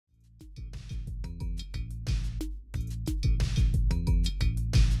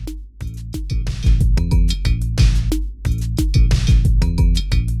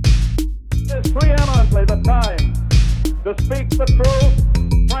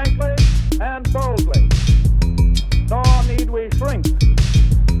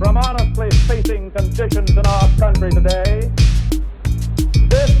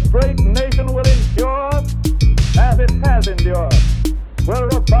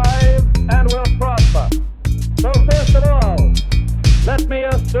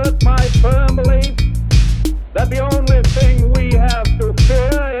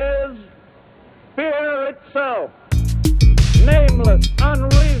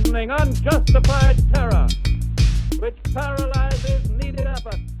unified terror which paralyzes needed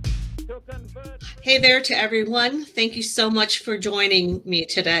effort to convert. Hey there to everyone. Thank you so much for joining me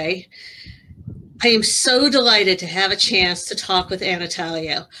today. I am so delighted to have a chance to talk with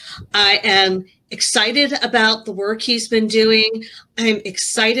Anatalio. I am excited about the work he's been doing. I'm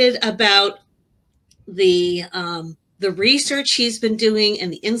excited about the research he's been doing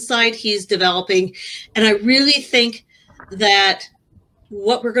and the insight he's developing. And I really think that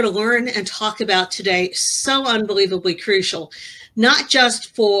what we're going to learn and talk about today is so unbelievably crucial, not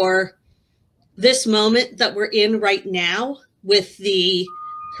just for this moment that we're in right now with the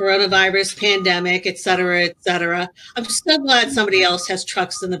coronavirus pandemic, et cetera, et cetera. I'm so glad somebody else has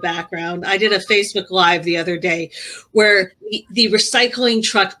trucks in the background. I did a Facebook Live the other day where the recycling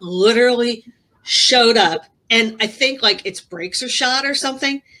truck literally showed up, and I think like its brakes are shot or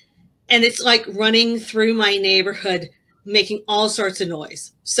something, and it's like running through my neighborhood making all sorts of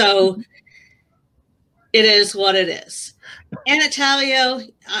noise. So it is what it is.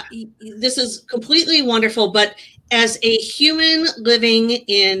 Anatalio, this is completely wonderful, but as a human living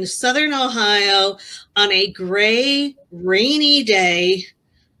in Southern Ohio on a gray, rainy day,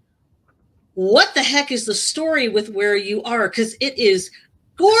 what the heck is the story with where you are? Because it is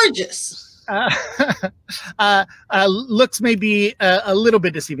gorgeous. Looks may be a little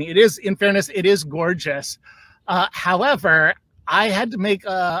bit deceiving. It is, in fairness, it is gorgeous. However, I had to make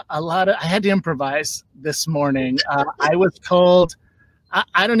I had to improvise this morning. I was told,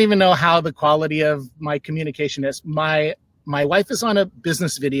 I don't even know how the quality of my communication is. My wife is on a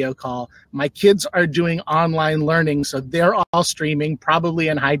business video call. My kids are doing online learning, so they're all streaming, probably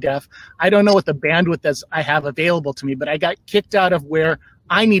in high def. I don't know what the bandwidth is I have available to me, but I got kicked out of where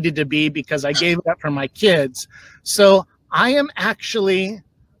I needed to be because I gave it up for my kids. So I am actually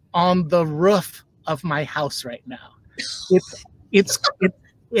on the roof of my house right now.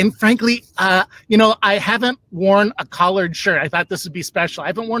 And frankly, you know, I haven't worn a collared shirt. I thought this would be special. I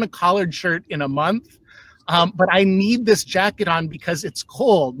haven't worn a collared shirt in a month, but I need this jacket on because it's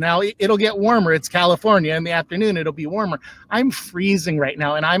cold. Now it'll get warmer. It's California. In the afternoon, it'll be warmer. I'm freezing right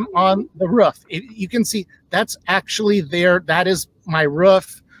now, and I'm on the roof. You can see that's actually there. That is my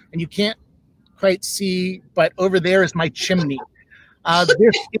roof, and you can't quite see, but over there is my chimney.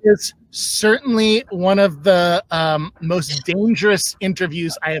 This is certainly one of the most dangerous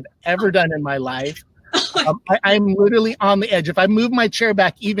interviews I have ever done in my life. I'm literally on the edge. If I move my chair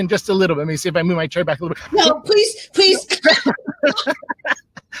back even just a little bit, let me see if I move my chair back a little bit. No, please.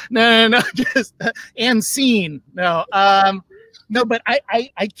 No, just and scene. No, no, but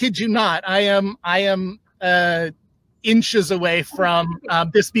I kid you not. I am inches away from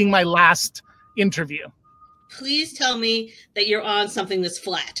this being my last interview. Please tell me that you're on something that's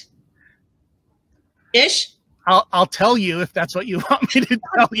flat. Ish? I'll tell you if that's what you want me to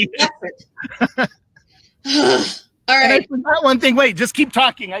tell you. All right. And I forgot one thing. Wait, just keep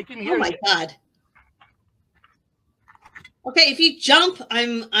talking. I can hear you. Oh my God. Okay, if you jump,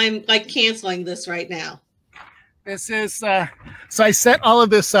 I'm like canceling this right now. This is so I set all of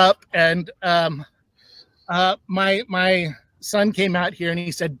this up, and my son came out here and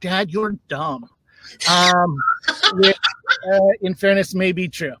he said, "Dad, you're dumb." Which, in fairness, may be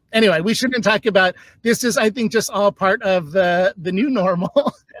true. Anyway, we shouldn't talk about this. Is I think just all part of the new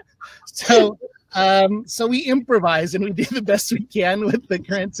normal. So we improvise and we do the best we can with the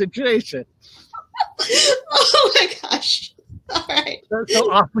current situation. Oh my gosh! All right.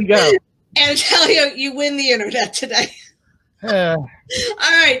 So off we go. Anatalio, you win the internet today. All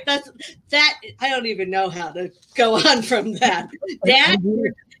right, that. I don't even know how to go on from that. Dad.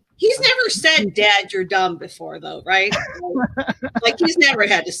 He's never said, "Dad, you're dumb" before, though, right? Like he's never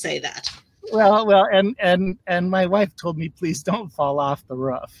had to say that. Well, and my wife told me, please don't fall off the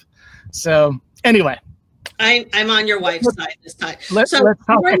roof. So anyway, I'm on your wife's side this time. Let's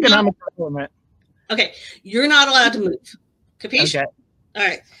talk economic development. Okay, you're not allowed to move. Capiche? Okay. All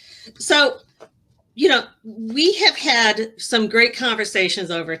right. So, you know, we have had some great conversations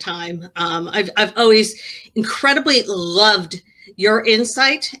over time. I've always incredibly loved your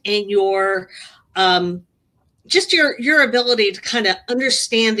insight and your just your ability to kind of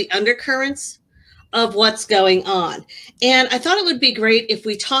understand the undercurrents of what's going on. And I thought it would be great if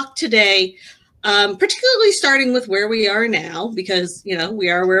we talked today, particularly starting with where we are now, because, you know, we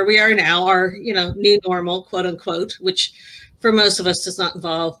are where we are now, our, you know, new normal, quote unquote, which for most of us does not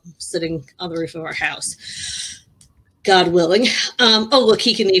involve sitting on the roof of our house. God willing. Oh, look,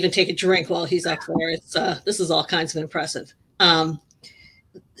 he can even take a drink while he's up there. It's this is all kinds of impressive.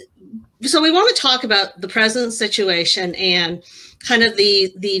 So we want to talk about the present situation and kind of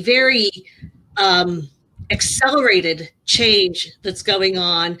the very accelerated change that's going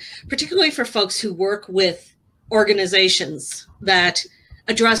on, particularly for folks who work with organizations that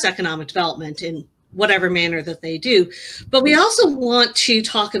address economic development in whatever manner that they do. But we also want to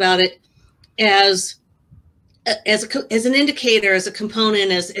talk about it as an indicator, as a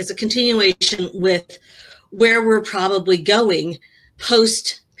component, as a continuation with where we're probably going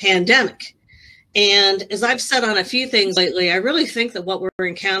post-pandemic. And as I've said on a few things lately, I really think that what we're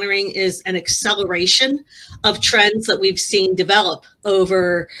encountering is an acceleration of trends that we've seen develop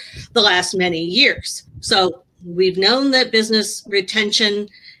over the last many years. So we've known that business retention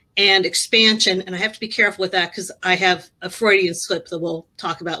and expansion, and I have to be careful with that because I have a Freudian slip that we'll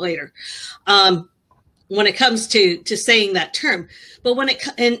talk about later when it comes to saying that term. But when it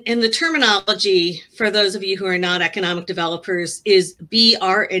in the terminology, for those of you who are not economic developers, is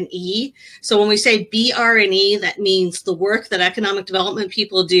BR&E. So when we say BR&E, that means the work that economic development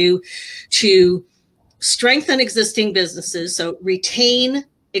people do to strengthen existing businesses, so retain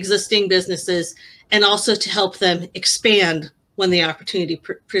existing businesses, and also to help them expand when the opportunity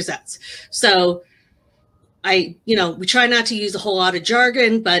presents. So we try not to use a whole lot of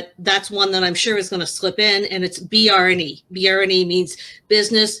jargon, but that's one that I'm sure is going to slip in, and it's BR&E. BR&E means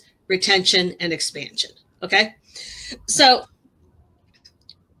business, retention, and expansion. Okay. So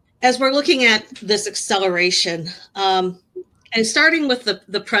as we're looking at this acceleration, and starting with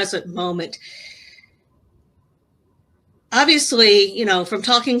the present moment, obviously, from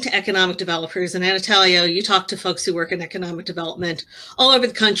talking to economic developers, and Anatalio, you talk to folks who work in economic development all over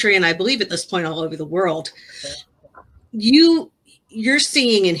the country, and I believe at this point all over the world, you're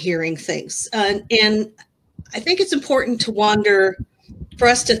seeing and hearing things. And I think it's important for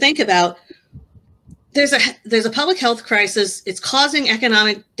us to think about, there's a public health crisis. It's causing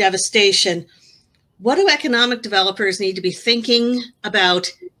economic devastation. What do economic developers need to be thinking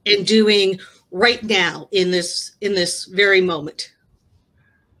about and doing right now in this very moment?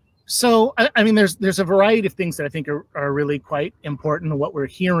 So, I mean, there's a variety of things that I think are really quite important in what we're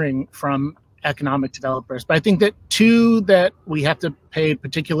hearing from economic developers. But I think that two that we have to pay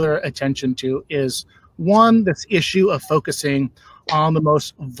particular attention to is, one, this issue of focusing on the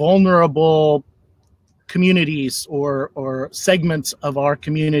most vulnerable communities or segments of our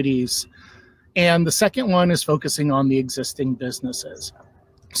communities. And the second one is focusing on the existing businesses.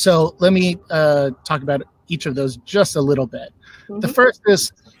 So let me talk about each of those just a little bit. Mm-hmm. The first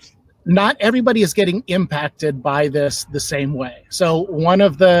is, not everybody is getting impacted by this the same way. So one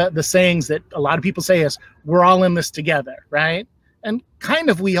of the sayings that a lot of people say is, we're all in this together, right? And kind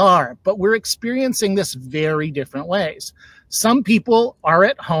of we are, but we're experiencing this very different ways. Some people are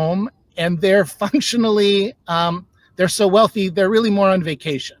at home and they're functionally, they're so wealthy, they're really more on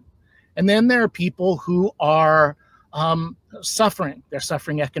vacation. And then there are people who are suffering. They're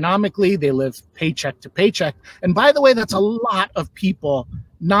suffering economically. They live paycheck to paycheck. And by the way, that's a lot of people,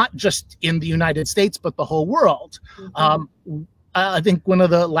 not just in the United States, but the whole world. Mm-hmm. I think one of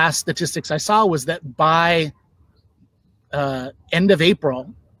the last statistics I saw was that by end of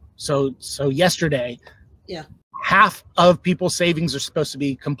April, so yesterday, half of people's savings are supposed to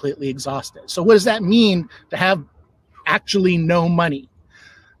be completely exhausted. So what does that mean to have actually no money?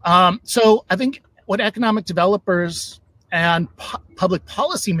 So I think what economic developers and public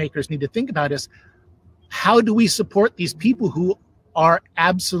policymakers need to think about is, how do we support these people who are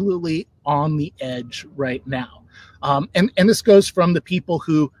absolutely on the edge right now? And this goes from the people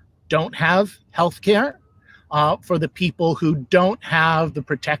who don't have health care, for the people who don't have the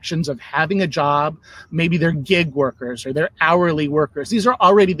protections of having a job. Maybe they're gig workers or they're hourly workers. These are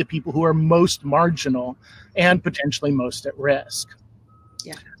already the people who are most marginal and potentially most at risk.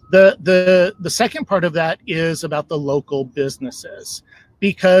 Yeah. The second part of that is about the local businesses,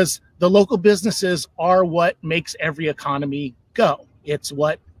 because the local businesses are what makes every economy go. It's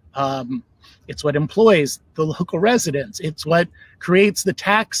what employs the local residents. It's what creates the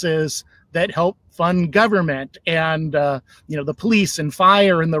taxes that help fund government and the police and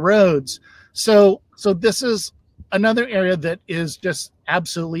fire and the roads. So this is another area that is just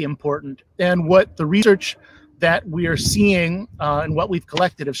absolutely important. And what the research that we are seeing and what we've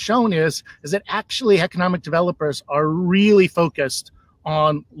collected have shown is that actually economic developers are really focused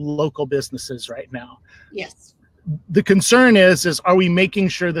on local businesses right now. Yes. The concern is are we making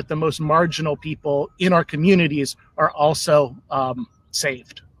sure that the most marginal people in our communities are also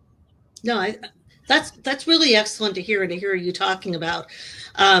saved? No, that's really excellent to hear, and to hear you talking about.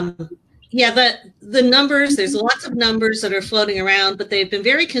 The numbers, there's lots of numbers that are floating around, but they've been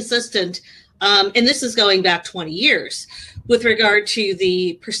very consistent. And this is going back 20 years with regard to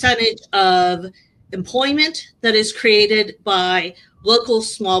the percentage of employment that is created by local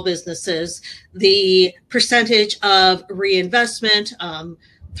small businesses, the percentage of reinvestment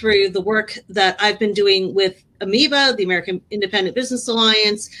through the work that I've been doing with Amoeba, the American Independent Business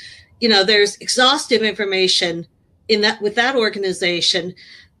Alliance. There's exhaustive information in that with that organization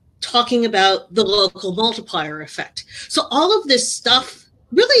talking about the local multiplier effect. So all of this stuff,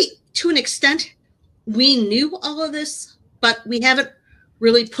 really, to an extent, we knew all of this, but we haven't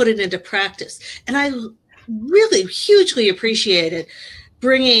really put it into practice. And I really hugely appreciated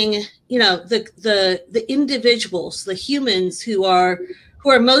bringing, the individuals, the humans who are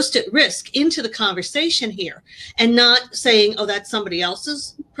most at risk into the conversation here, and not saying, oh, that's somebody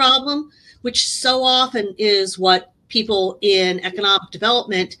else's problem, which so often is what people in economic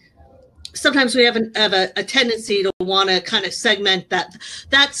development, sometimes we have a tendency to want to kind of segment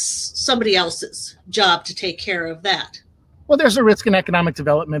that's somebody else's job to take care of that. Well, there's a risk in economic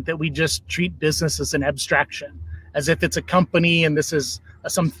development that we just treat business as an abstraction, as if it's a company and this is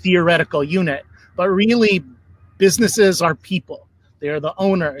some theoretical unit. But really, businesses are people. They are the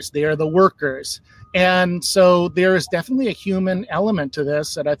owners. They are the workers. And so there is definitely a human element to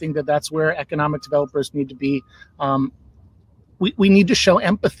this. And I think that's where economic developers need to be. We need to show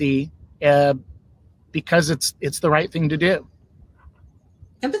empathy because it's the right thing to do.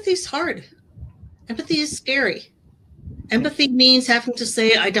 Empathy is hard. Empathy is scary. Empathy means having to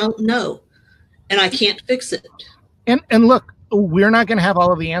say, I don't know, and I can't fix it. And look, we're not going to have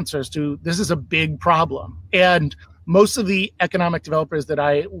all of the answers to this. Is a big problem. And most of the economic developers that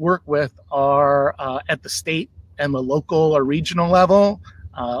I work with are at the state and the local or regional level,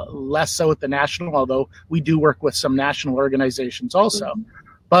 less so at the national, although we do work with some national organizations also. Mm-hmm.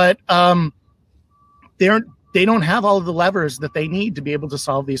 But they don't have all of the levers that they need to be able to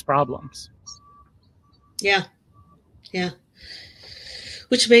solve these problems. Yeah.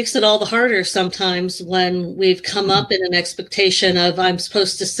 Which makes it all the harder sometimes when we've come up in an expectation of, I'm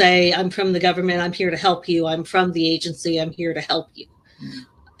supposed to say, I'm from the government, I'm here to help you. I'm from the agency, I'm here to help you.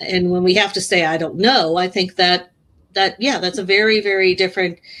 And when we have to say, I don't know, I think that's a very, very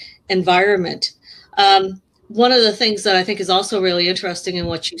different environment. One of the things that I think is also really interesting in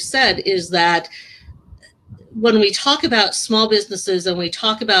what you said is that when we talk about small businesses and we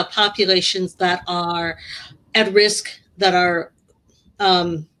talk about populations that are at risk, that are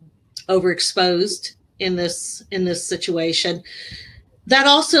overexposed in this situation, that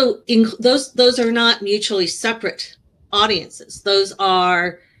also those are not mutually separate audiences. Those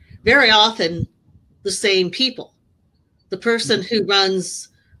are very often the same people. The person who runs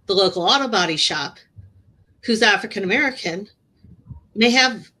the local auto body shop, who's African American, may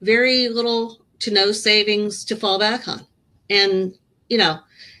have very little to no savings to fall back on, and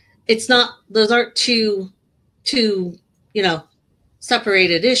it's not; those aren't two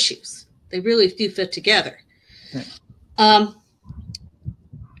separated issues. They really do fit together. Right.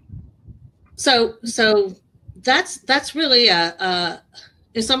 So that's really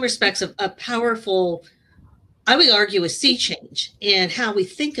in some respects a powerful, I would argue, a sea change in how we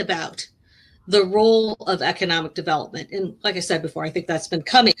think about the role of economic development. And like I said before, I think that's been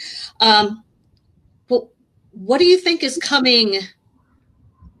coming. But what do you think is coming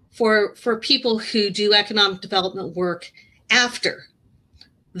for people who do economic development work after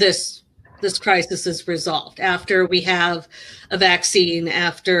this crisis is resolved, after we have a vaccine,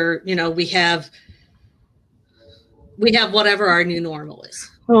 after we have whatever our new normal is?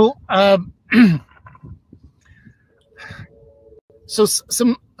 So so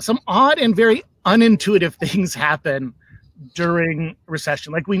some odd and very unintuitive things happen during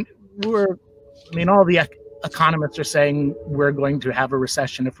recession. Like all the economists are saying we're going to have a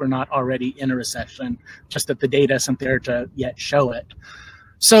recession if we're not already in a recession, just that the data isn't there to yet show it.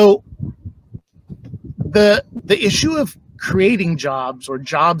 So the issue of creating jobs or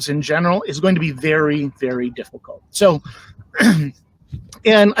jobs in general is going to be very, very difficult. So,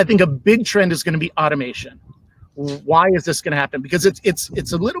 and I think a big trend is going to be automation. Why is this going to happen? Because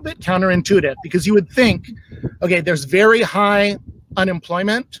it's a little bit counterintuitive, because you would think, okay, there's very high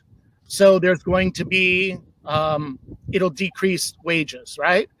unemployment, so there's going to be it'll decrease wages,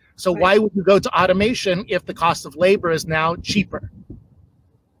 right? So why would you go to automation if the cost of labor is now cheaper,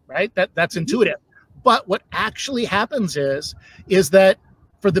 right? That's intuitive. But what actually happens is that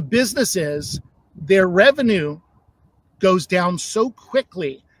for the businesses, their revenue goes down so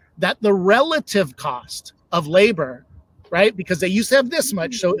quickly that the relative cost of labor, right? Because they used to have this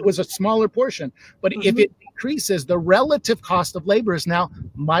much, so it was a smaller portion. But if it decreases, the relative cost of labor is now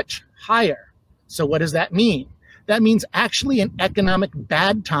much higher. So what does that mean? That means actually in economic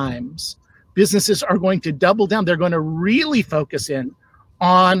bad times, businesses are going to double down. They're going to really focus in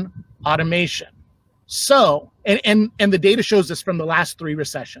on automation. So, and the data shows this from the last 3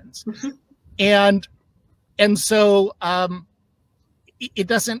 recessions. And so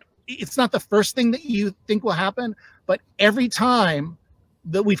it's not the first thing that you think will happen, but every time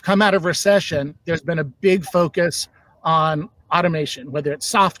that we've come out of recession, there's been a big focus on automation, whether it's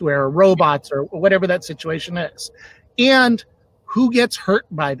software or robots or whatever that situation is. And who gets hurt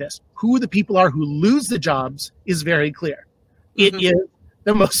by this, who the people are who lose the jobs is very clear. It is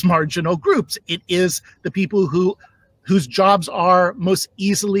the most marginal groups. It is the people whose jobs are most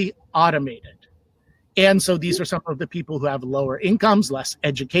easily automated. And so these are some of the people who have lower incomes, less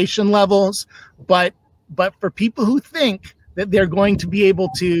education levels. But for people who think that they're going to be able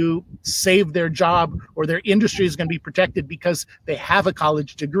to save their job or their industry is going to be protected because they have a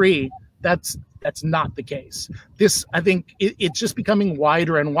college degree, that's not the case. This, I think, it's just becoming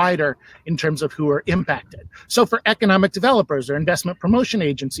wider and wider in terms of who are impacted. So for economic developers or investment promotion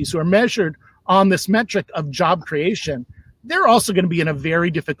agencies who are measured on this metric of job creation, they're also going to be in a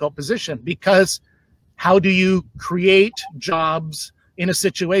very difficult position, because how do you create jobs in a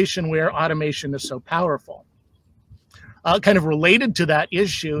situation where automation is so powerful? Kind of related to that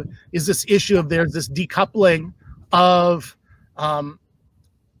issue is this issue of there's this decoupling of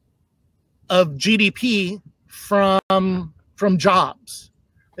GDP from jobs.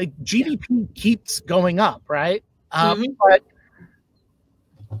 Like GDP keeps going up, right? But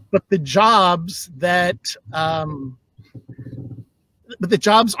the jobs that but the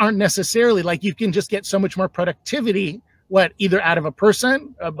jobs aren't necessarily, like, you can just get so much more productivity, either out of a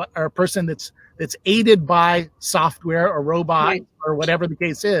person or a person that's aided by software or robot or whatever the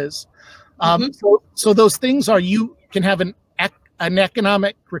case is. So those things are, you can have an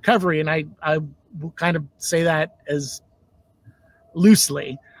economic recovery, and I will kind of say that as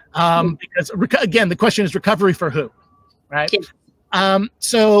loosely, because again, the question is recovery for who, right?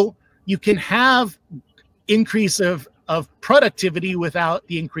 So you can have increase of productivity without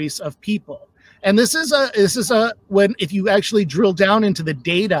the increase of people. And this is when, if you actually drill down into the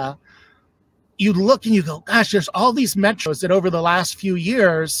data, you look and you go, gosh, there's all these metros that over the last few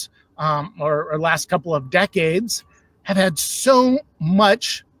years or last couple of decades have had so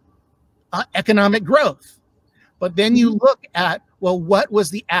much economic growth. But then you look at, well, what was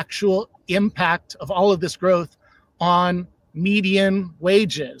the actual impact of all of this growth on median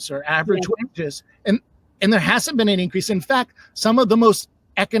wages or average wages? And there hasn't been an increase. In fact, some of the most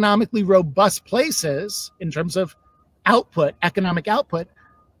economically robust places in terms of output, economic output,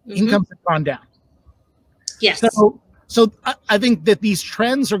 incomes have gone down. Yes. So I think that these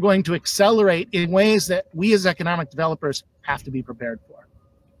trends are going to accelerate in ways that we as economic developers have to be prepared for.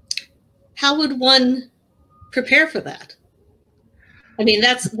 How would one prepare for that? I mean,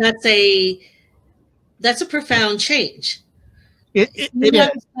 that's a profound change. Do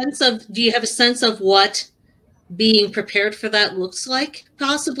you have a sense of what being prepared for that looks like,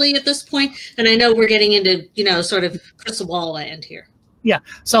 possibly, at this point? And I know we're getting into, sort of crystal ball land here. Yeah.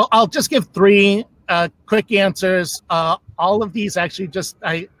 So I'll just give 3 quick answers. All of these actually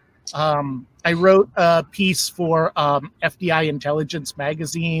I wrote a piece for FDI Intelligence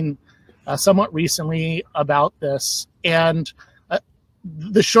magazine somewhat recently about this. And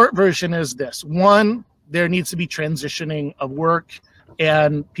the short version is this. 1, there needs to be transitioning of work,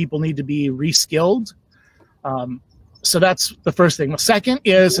 and people need to be reskilled. So that's the first thing. The second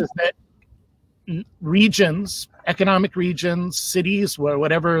is that regions, economic regions, cities,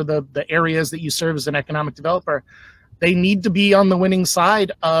 whatever the areas that you serve as an economic developer, they need to be on the winning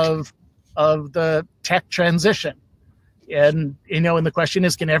side of the tech transition. And, and the question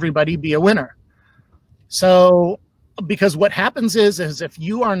is, can everybody be a winner? So, because what happens is if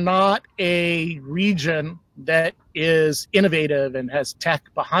you are not a region that is innovative and has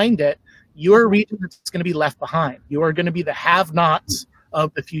tech behind it, you're a region that's going to be left behind. You are going to be the have-nots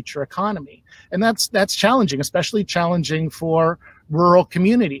of the future economy. And that's challenging, especially challenging for rural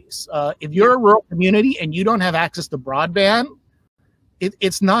communities. If you're a rural community and you don't have access to broadband,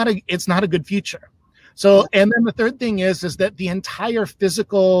 it's not a good future. So, and then the third thing is that the entire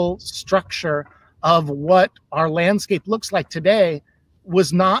physical structure of what our landscape looks like today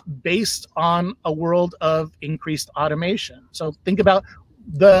was not based on a world of increased automation. So think about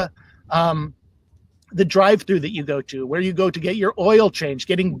the drive-through that you go to, where you go to get your oil change,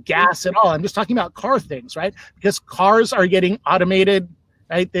 getting gas and all. I'm just talking about car things, right? Because cars are getting automated,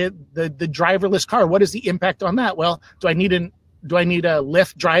 right? The driverless car, what is the impact on that? Well, do I need a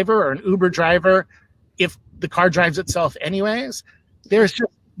Lyft driver or an Uber driver if the car drives itself anyways?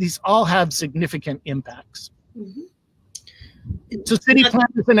 These all have significant impacts. So city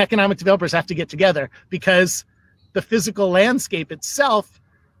planners and economic developers have to get together, because the physical landscape itself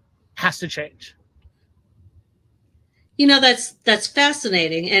has to change. That's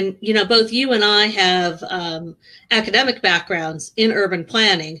fascinating. And, both you and I have academic backgrounds in urban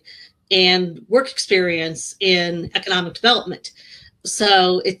planning and work experience in economic development.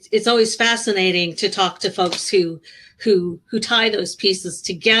 So it's always fascinating to talk to folks who tie those pieces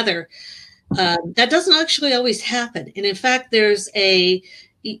together. That doesn't actually always happen. And in fact,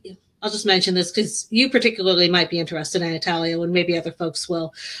 I'll just mention this because you particularly might be interested in Anatalio, and maybe other folks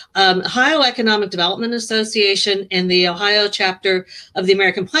will. Ohio Economic Development Association and the Ohio chapter of the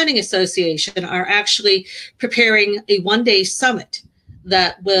American Planning Association are actually preparing a one-day summit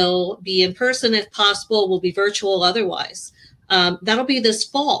that will be in person if possible, will be virtual otherwise. That'll be this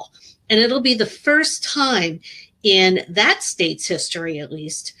fall, and it'll be the first time in that state's history, at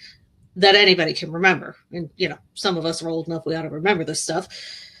least, that anybody can remember. And, some of us are old enough, we ought to remember this stuff,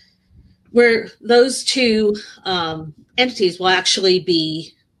 where those two entities will actually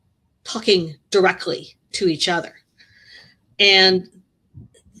be talking directly to each other. And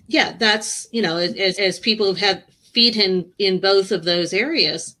yeah, that's, as people who've had feet in both of those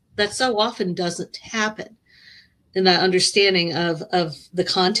areas, that so often doesn't happen in that understanding of the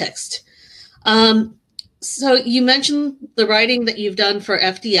context. So you mentioned the writing that you've done for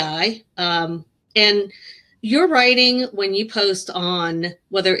FDI, and your writing, when you post on,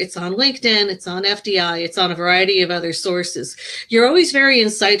 whether it's on LinkedIn, it's on FDI, it's on a variety of other sources, you're always very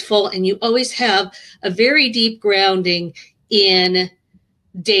insightful, and you always have a very deep grounding in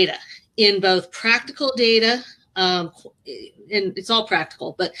data, in both practical data, and it's all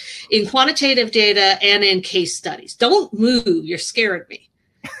practical, but in quantitative data and in case studies. Don't move, you're scaring me.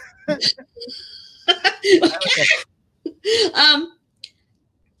 Okay.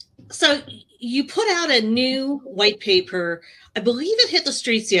 So you put out a new white paper. I believe it hit the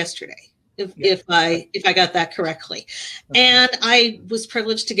streets yesterday, if I got that correctly. And I was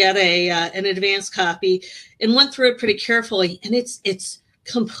privileged to get an advanced copy and went through it pretty carefully. And it's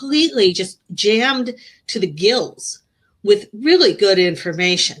completely just jammed to the gills with really good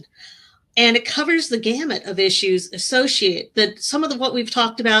information. And it covers the gamut of issues associated, that some of what we've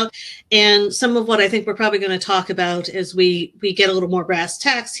talked about and some of what I think we're probably going to talk about as we get a little more brass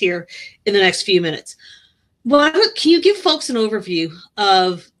tacks here in the next few minutes. Well, can you give folks an overview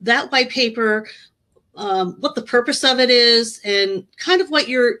of that white paper, what the purpose of it is, and kind of what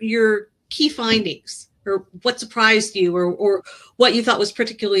your key findings, or what surprised you, or what you thought was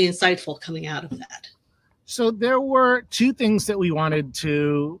particularly insightful coming out of that? So there were two things that we wanted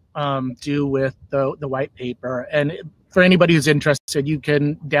to do with the white paper. And for anybody who's interested, you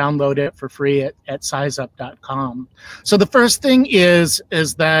can download it for free at SizeUp.com. So the first thing is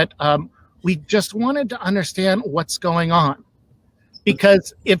that we just wanted to understand what's going on.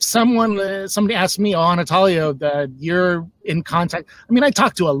 Because if somebody asks me, Anatalio, that you're in contact, I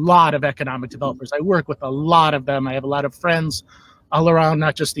talk to a lot of economic developers. I work with a lot of them. I have a lot of friends all around,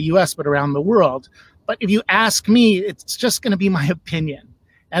 not just the US, but around the world. But if you ask me, it's just going to be my opinion.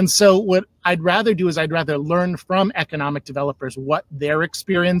 And so what I'd rather do is I'd rather learn from economic developers what they're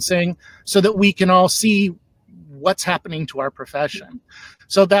experiencing so that we can all see what's happening to our profession.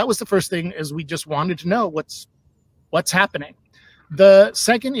 So that was the first thing, is we just wanted to know what's happening. The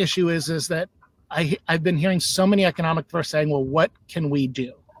second issue is that I've been hearing so many economic developers saying, well, what can we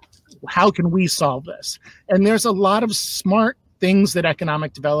do? How can we solve this? And there's a lot of smart things that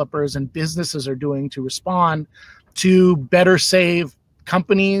economic developers and businesses are doing to respond to better save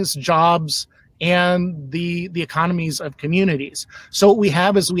companies, jobs, and the economies of communities. So what we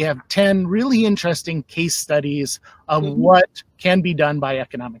have 10 really interesting case studies of what can be done by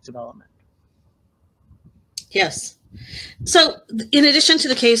economic development. Yes. So in addition to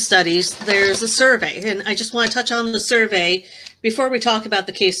the case studies, there's a survey, and I just want to touch on the survey before we talk about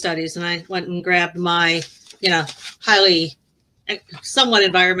the case studies. And I went and grabbed my, somewhat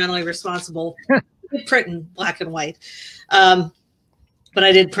environmentally responsible print in black and white, but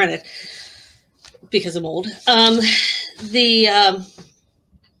I did print it because I'm old.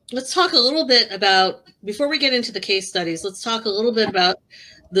 Let's talk a little bit about, before we get into the case studies, let's talk a little bit about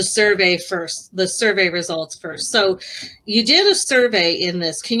the survey first, the survey results first. So you did a survey in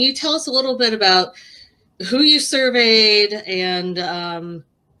this. Can you tell us a little bit about who you surveyed and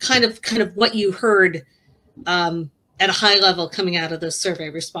kind of what you heard at a high level coming out of those survey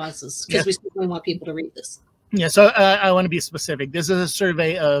responses? Because we certainly want people to read this. Yeah, so I want to be specific. This is a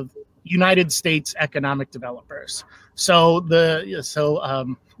survey of United States economic developers. So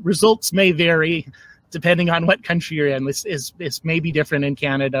results may vary depending on what country you're in. This may be different in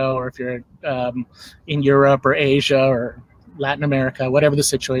Canada, or if you're in Europe or Asia or Latin America, whatever the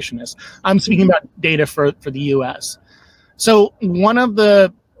situation is. I'm speaking about data for the US. So one of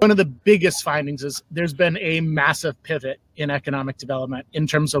the one of the biggest findings is there's been a massive pivot in economic development in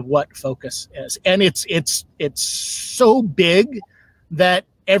terms of what focus is. And it's so big that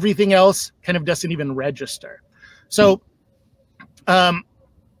everything else kind of doesn't even register. So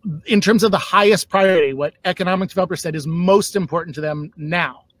in terms of the highest priority, what economic developers said is most important to them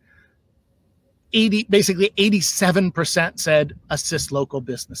now, basically 87% said assist local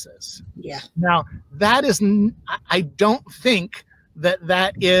businesses. Yeah. Now, that is, I don't think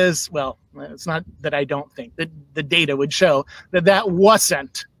that is, well, it's not that I don't think, that the data would show that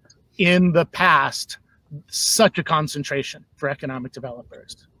wasn't in the past such a concentration for economic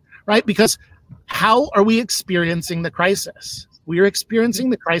developers, right? Because how are we experiencing the crisis? We are experiencing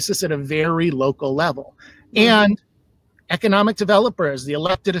the crisis at a very local level. And economic developers, the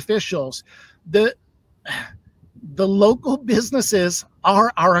elected officials, the local businesses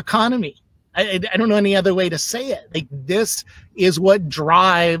are our economy. I don't know any other way to say it. Like, this is what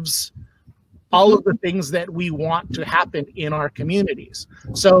drives all of the things that we want to happen in our communities.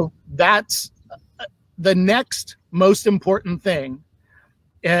 So that's the next most important thing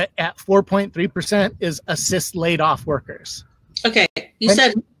at 4.3% is assist laid off workers. Okay, you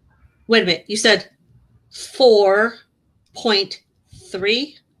said, wait a minute, you said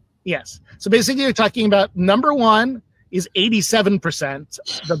 4.3? Yes. So basically you're talking about number one is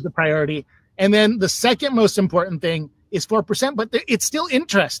 87% of the priority. And then the second most important thing is 4%, but it's still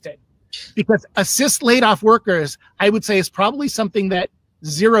interesting because assist laid off workers, I would say, is probably something that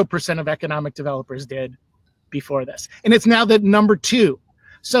 0% of economic developers did before this. And it's now the number two.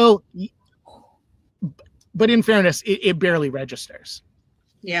 So, but in fairness, it barely registers.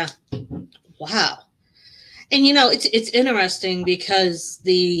 Yeah. Wow. And you know, it's interesting because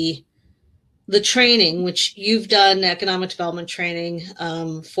the training, which you've done economic development training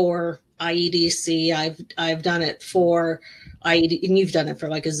for IEDC, I've done it for IED, and you've done it for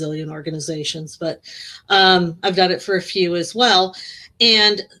like a zillion organizations, but I've done it for a few as well.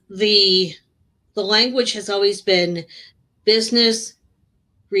 And the language has always been business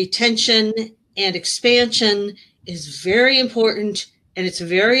retention and expansion is very important, and it's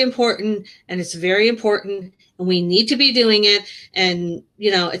very important, and it's very important, and we need to be doing it, and, you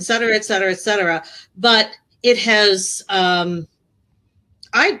know, et cetera, et cetera, et cetera. But it has, I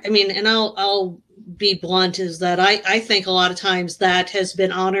mean, and I'll be blunt, is that I think a lot of times that has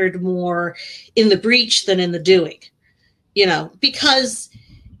been honored more in the breach than in the doing, you know, because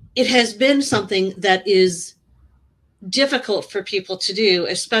it has been something that is difficult for people to do,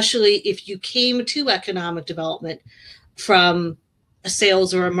 especially if you came to economic development from a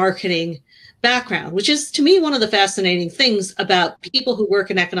sales or a marketing background, which is, to me, one of the fascinating things about people who work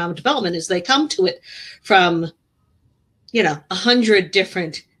in economic development is they come to it from, you know, 100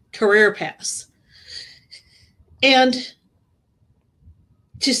 different career paths. And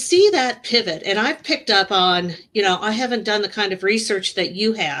to see that pivot, and I've picked up on, you know, I haven't done the kind of research that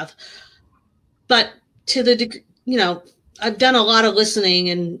you have, but to the degree, you know, I've done a lot of listening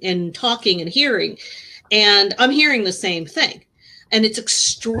and talking and hearing, and I'm hearing the same thing. And it's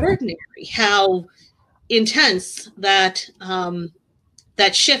extraordinary how intense that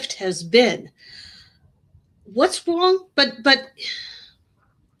that shift has been. What's wrong? But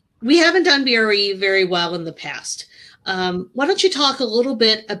we haven't done BR&E very well in the past. Why don't you talk a little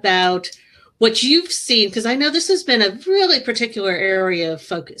bit about what you've seen? Because I know this has been a really particular area of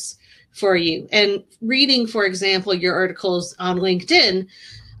focus for you. And reading, for example, your articles on LinkedIn,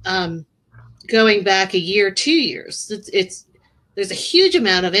 going back a year, 2 years, there's a huge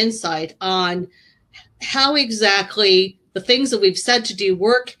amount of insight on how exactly the things that we've said to do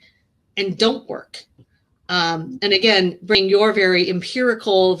work and don't work. And again, bring your very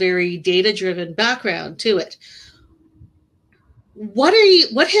empirical, very data-driven background to it. What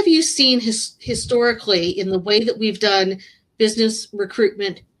have you seen historically in the way that we've done business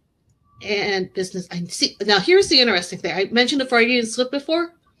recruitment and business? Now, here's the interesting thing. I mentioned a Freudian slip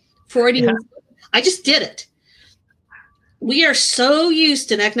before. Freudian. Yeah. I just did it. We are so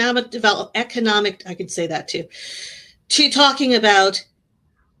used in economic, I could say that too, to talking about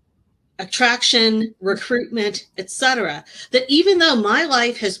attraction, recruitment, etc., that even though my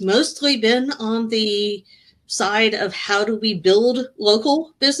life has mostly been on the side of how do we build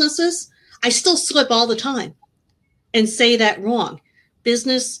local businesses, I still slip all the time and say that wrong.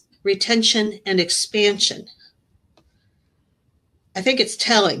 Business retention and expansion. I think it's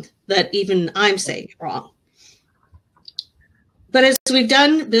telling that even I'm saying it wrong. But as we've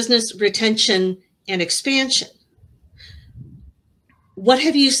done business retention and expansion, what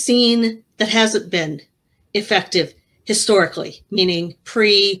have you seen that hasn't been effective historically, meaning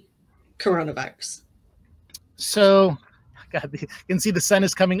pre-coronavirus? So, God, you can see the sun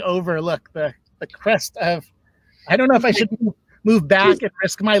is coming over. Look, the crest of, I don't know if I should move back and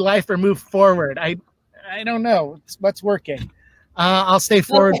risk my life or move forward. I don't know what's working. I'll stay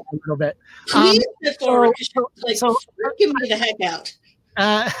forward a little bit. Please stay forward. So give me the heck out.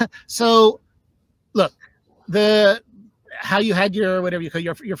 So look, how you had your, whatever you call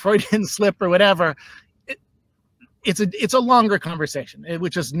your Freudian slip or whatever, it's a longer conversation,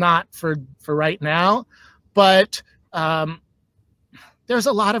 which is not for right now, but there's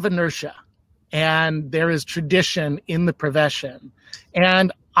a lot of inertia and there is tradition in the profession.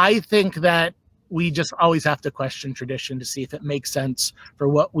 And I think that we just always have to question tradition to see if it makes sense for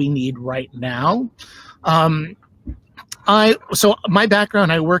what we need right now. So my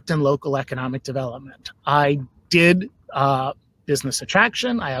background, I worked in local economic development. I did business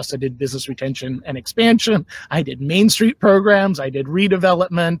attraction. I also did business retention and expansion. I did Main Street programs. I did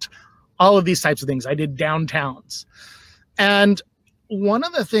redevelopment, all of these types of things. I did downtowns. And one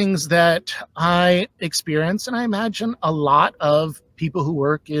of the things that I experienced, and I imagine a lot of people who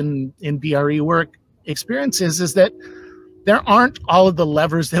work in BR&E work experiences, is that there aren't all of the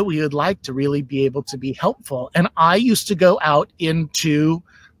levers that we would like to really be able to be helpful. And I used to go out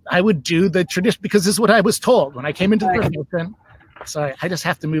I would do the tradition, because this is what I was told when I came into the profession. Sorry, I just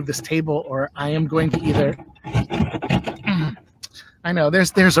have to move this table or I am going to either, I know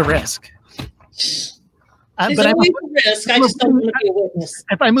there's a risk. There's always a risk. I just don't want to be a witness.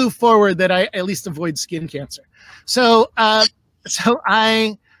 If I move forward, that I at least avoid skin cancer. So I'd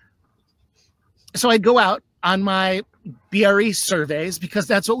go out on my BR&E surveys, because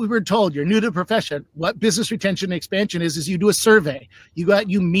that's what we were told. You're new to the profession. What business retention and expansion is you do a survey.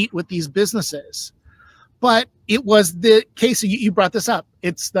 You meet with these businesses. But it was the case, you brought this up.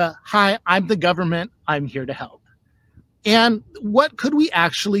 It's the, hi, I'm the government, I'm here to help. And what could we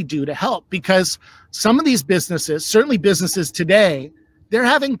actually do to help? Because some of these businesses, certainly businesses today, they're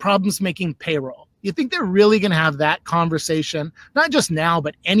having problems making payroll. You think they're really going to have that conversation, not just now,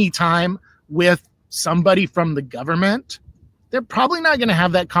 but anytime with somebody from the government? They're probably not going to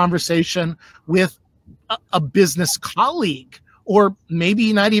have that conversation with a business colleague, or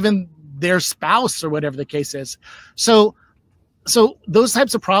maybe not even their spouse or whatever the case is. So those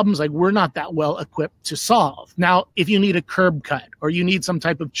types of problems, like, we're not that well equipped to solve. Now, if you need a curb cut or you need some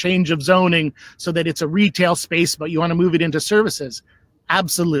type of change of zoning so that it's a retail space, but you want to move it into services,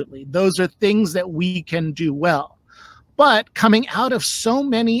 absolutely. Those are things that we can do well. But coming out of so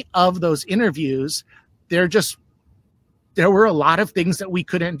many of those interviews, there were a lot of things that we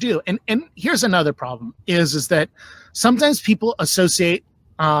couldn't do. And here's another problem is that sometimes people associate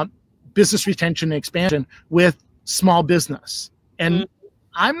business retention and expansion with small business. And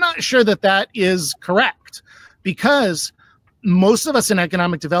I'm not sure that that is correct, because most of us in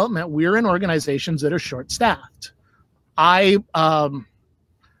economic development, we're in organizations that are short-staffed. I've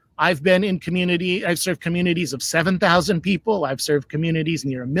been in I've served communities of 7,000 people. I've served communities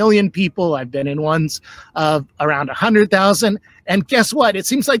near 1 million people. I've been in ones of around 100,000. And guess what? It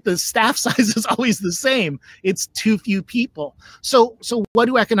seems like the staff size is always the same. It's too few people. So what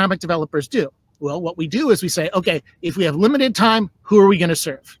do economic developers do? Well, what we do is we say, okay, if we have limited time, who are we going to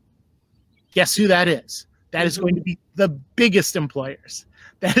serve? Guess who that is? That is going to be the biggest employers.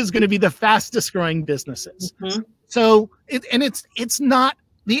 That is going to be the fastest growing businesses. So it's not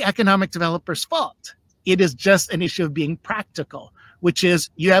the economic developer's fault. It is just an issue of being practical, which is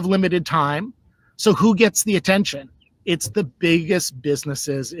you have limited time. So who gets the attention? It's the biggest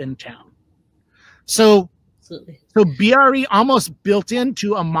businesses in town. So BR&E almost built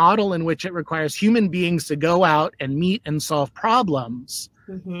into a model in which it requires human beings to go out and meet and solve problems,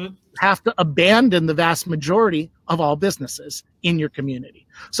 have to abandon the vast majority of all businesses in your community.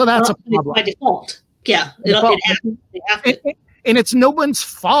 So that's a problem. By default. Yeah. And it's no one's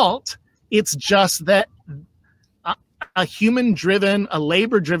fault. It's just that a human-driven, a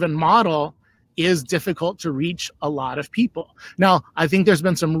labor-driven model is difficult to reach a lot of people. Now, I think there's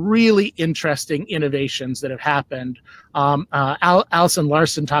been some really interesting innovations that have happened. Alison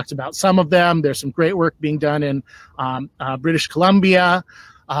Larson talked about some of them. There's some great work being done in British Columbia.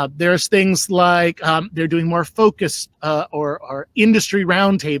 There's things like they're doing more focused or industry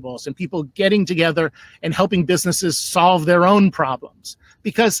roundtables and people getting together and helping businesses solve their own problems.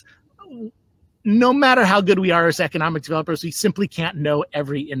 Because no matter how good we are as economic developers, we simply can't know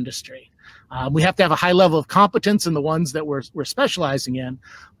every industry. We have to have a high level of competence in the ones that we're specializing in,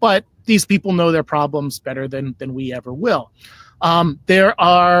 but these people know their problems better than we ever will. There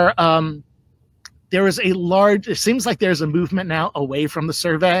is a large, it seems like there's a movement now away from the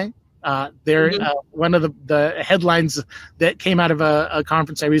survey. One of the headlines that came out of a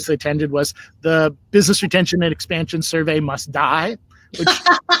conference I recently attended was the Business Retention and Expansion Survey must die. Which,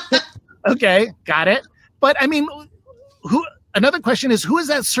 okay, got it. But I mean, another question is, who is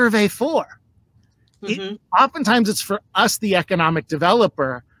that survey for? Oftentimes it's for us, the economic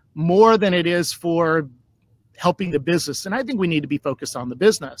developer, more than it is for helping the business. And I think we need to be focused on the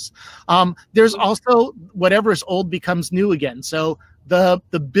business. There's also whatever is old becomes new again. So the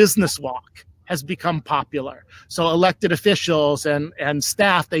business walk has become popular. So elected officials and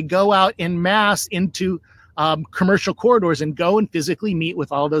staff, they go out en masse into commercial corridors and go and physically meet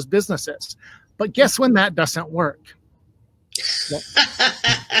with all those businesses. But guess when that doesn't work? So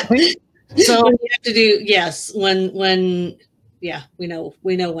you have to do, yes, when yeah, we know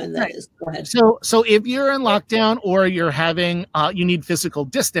when that is. Go ahead. So if you're in lockdown or you're having you need physical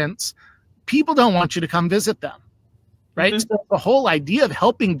distance, people don't want you to come visit them, right? So the whole idea of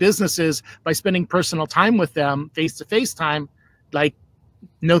helping businesses by spending personal time with them, face-to-face time, like,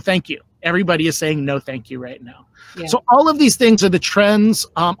 no thank you. Everybody is saying no thank you right now. Yeah. So all of these things are the trends.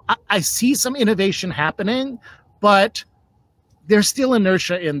 I see some innovation happening, but there's still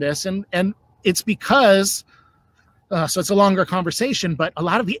inertia in this, and it's because so it's a longer conversation, but a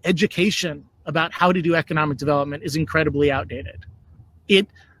lot of the education about how to do economic development is incredibly outdated.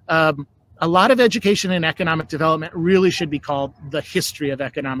 A lot of education in economic development really should be called the history of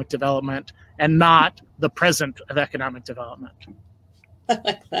economic development and not the present of economic development. I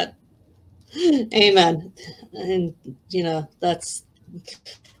like that. Amen. And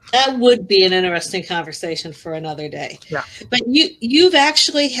that would be an interesting conversation for another day. Yeah. But you've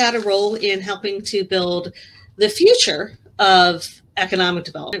actually had a role in helping to build the future of economic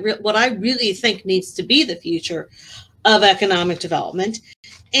development, what I really think needs to be the future of economic development.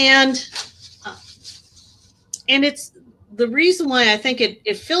 And it's the reason why I think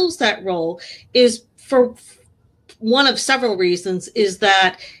it fills that role is for one of several reasons, is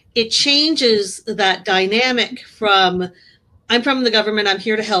that it changes that dynamic from, I'm from the government, I'm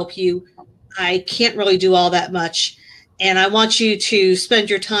here to help you, I can't really do all that much, and I want you to spend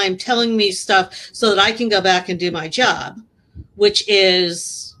your time telling me stuff so that I can go back and do my job, which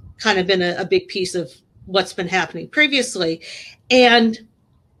is kind of been a big piece of what's been happening previously. And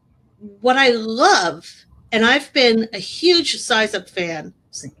what I love, and I've been a huge SizeUp fan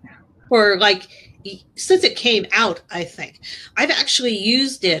for since it came out, I think. I've actually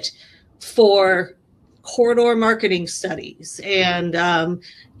used it for corridor marketing studies and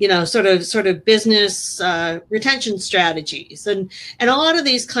sort of business retention strategies and a lot of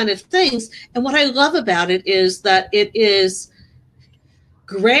these kind of things. And what I love about it is that it is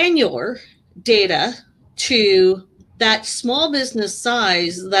granular data to that small business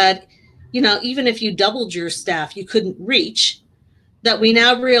size that, even if you doubled your staff, you couldn't reach, that we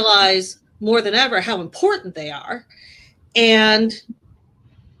now realize more than ever how important they are. And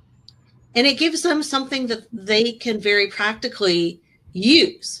it gives them something that they can very practically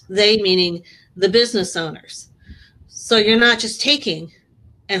use, they meaning the business owners. So you're not just taking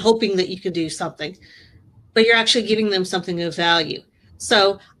and hoping that you can do something, but you're actually giving them something of value.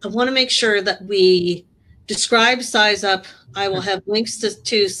 So I want to make sure that we describe SizeUp. I will have links to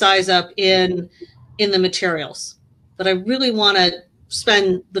SizeUp in the materials, but I really want to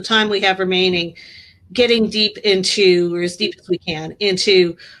spend the time we have remaining getting deep into, or as deep as we can,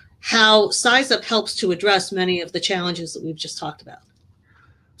 into how SizeUp helps to address many of the challenges that we've just talked about.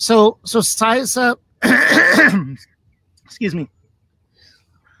 So SizeUp, excuse me.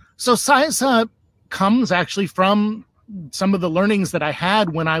 So SizeUp comes actually from some of the learnings that I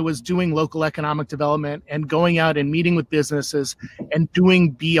had when I was doing local economic development and going out and meeting with businesses and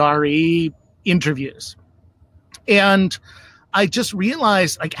doing BR&E interviews. And I just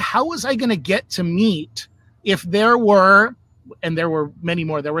realized, how was I going to get to meet if there were, and there were many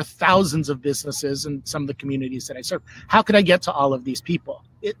more, there were thousands of businesses in some of the communities that I serve. How could I get to all of these people?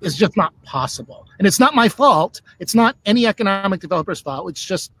 It is just not possible. And it's not my fault. It's not any economic developer's fault. It's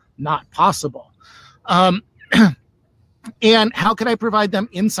just not possible. And how could I provide them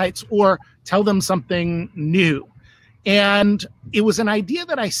insights or tell them something new? And it was an idea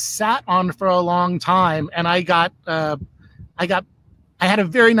that I sat on for a long time, and I had a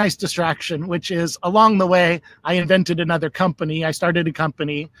very nice distraction, which is along the way, I invented another company. I started a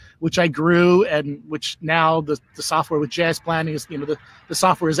company, which I grew, and which now the software with JS planning is, the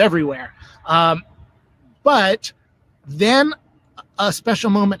software is everywhere. But then a special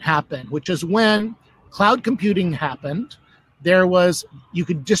moment happened, which is when cloud computing happened. You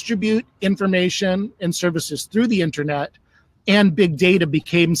could distribute information and services through the internet, and big data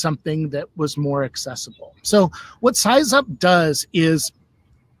became something that was more accessible. So what SizeUp does is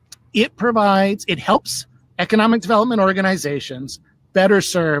it helps economic development organizations better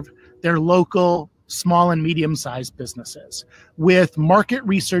serve their local small and medium-sized businesses with market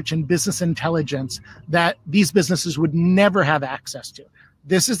research and business intelligence that these businesses would never have access to.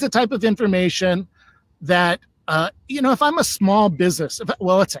 This is the type of information that, if I'm a small business,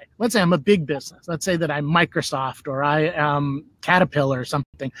 let's say I'm a big business. Let's say that I'm Microsoft or I am Caterpillar or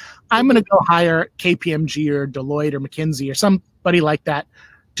something. I'm going to go hire KPMG or Deloitte or McKinsey or somebody like that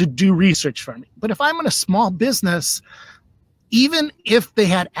to do research for me. But if I'm in a small business, even if they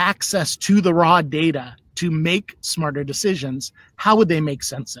had access to the raw data to make smarter decisions, how would they make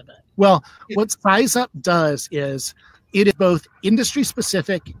sense of it? Well, what SizeUp does is it is both industry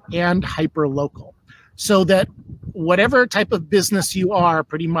specific and hyper local, so that whatever type of business you are,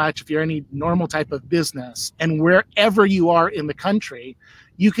 pretty much, if you're any normal type of business, and wherever you are in the country,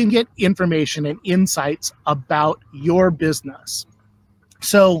 you can get information and insights about your business.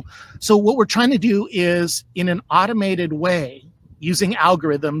 So what we're trying to do is, in an automated way, using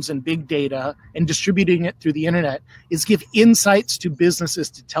algorithms and big data and distributing it through the internet, is give insights to businesses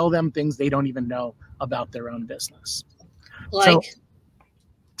to tell them things they don't even know about their own business.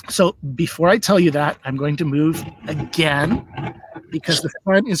 So before I tell you that, I'm going to move again because the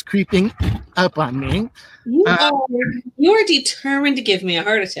sun is creeping up on me. You are determined to give me a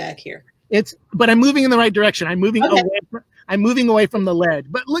heart attack here. But I'm moving in the right direction. I'm moving away from the ledge.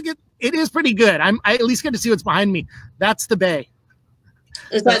 But look, it is pretty good. I at least get to see what's behind me. That's the bay.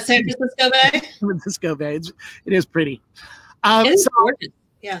 Is that San Francisco Bay? San Francisco Bay. It is pretty. It is gorgeous.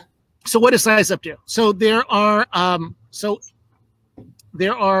 Yeah. So what does SizeUp do? So there are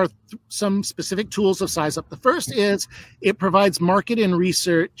some specific tools of SizeUp. The first is it provides market and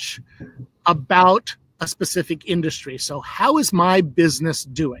research about a specific industry. So how is my business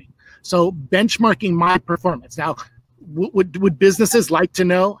doing? So benchmarking my performance. Now, would businesses like to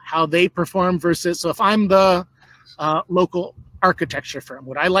know how they perform versus, so if I'm the local architecture firm,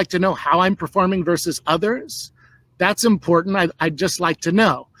 would I like to know how I'm performing versus others? That's important. I'd just like to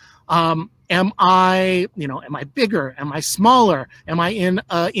know. Am I bigger? Am I smaller? Am I in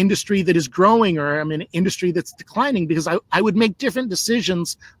an industry that is growing, or am I in an industry that's declining? Because I would make different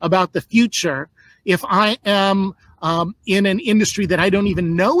decisions about the future if I am in an industry that I don't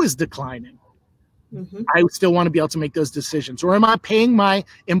even know is declining. Mm-hmm. I would still want to be able to make those decisions. Or am I paying my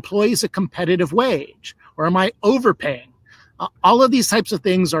employees a competitive wage? Or am I overpaying? All of these types of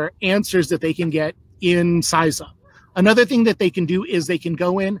things are answers that they can get in SizeUp. Another thing that they can do is they can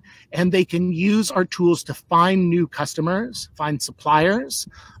go in and they can use our tools to find new customers, find suppliers.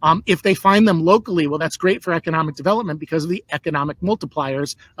 If they find them locally, well, that's great for economic development because of the economic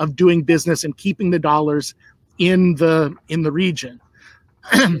multipliers of doing business and keeping the dollars in the region.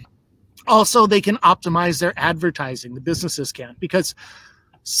 Also, they can optimize their advertising. The businesses can, because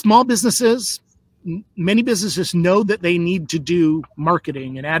small businesses, many businesses know that they need to do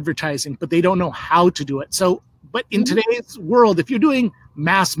marketing and advertising, but they don't know how to do it. But in today's world, if you're doing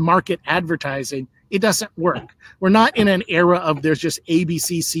mass market advertising, it doesn't work. We're not in an era of there's just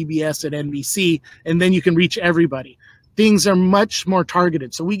ABC, CBS, and NBC, and then you can reach everybody. Things are much more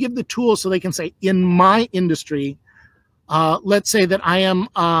targeted. So we give the tools so they can say, in my industry, let's say that I'm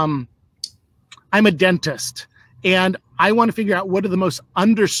a dentist, and I want to figure out what are the most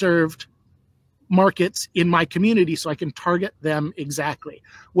underserved markets in my community so I can target them exactly.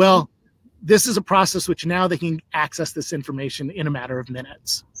 Well, this is a process which now they can access this information in a matter of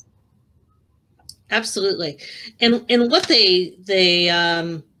minutes. Absolutely. And what they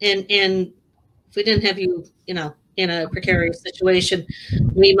and if we didn't have you, in a precarious situation,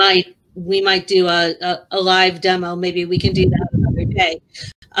 we might do a live demo. Maybe we can do that another day.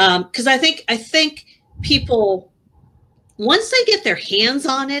 Because I think people, once they get their hands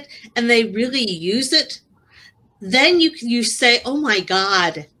on it and they really use it, then you say, oh my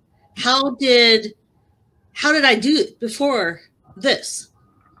God, how did I do it before this?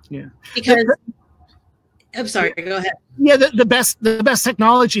 Yeah. Because I'm sorry, go ahead. Yeah, the best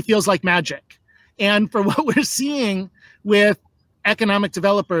technology feels like magic. And for what we're seeing with economic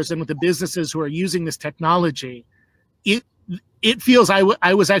developers and with the businesses who are using this technology, it feels,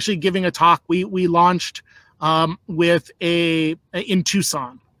 I was actually giving a talk. We launched in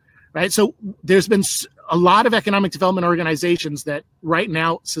Tucson, right? So there's been a lot of economic development organizations that right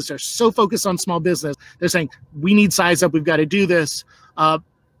now, since they're so focused on small business, they're saying, we need SizeUp, we've got to do this.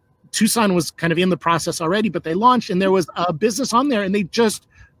 Tucson was kind of in the process already, but they launched and there was a business on there and they just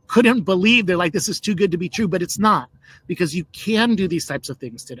couldn't believe, they're like, this is too good to be true, but it's not, because you can do these types of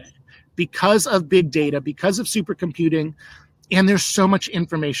things today because of big data, because of supercomputing, and there's so much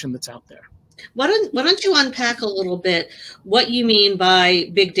information that's out there. Why don't you unpack a little bit what you mean by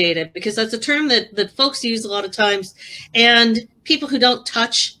big data? Because that's a term that folks use a lot of times, and people who don't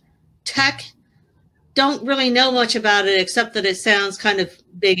touch tech don't really know much about it, except that it sounds kind of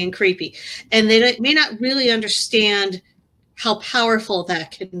big and creepy. And they may not really understand how powerful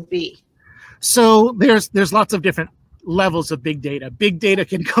that can be. So there's lots of different levels of big data. Big data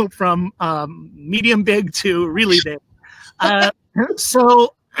can go from medium big to really big.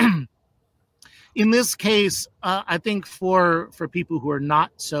 So in this case, I think for people who are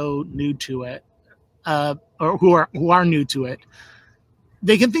not so new to it, or who are new to it,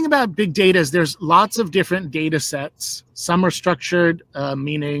 they can think about big data as there's lots of different data sets. Some are structured,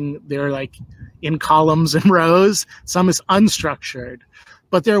 meaning they're like in columns and rows. Some is unstructured.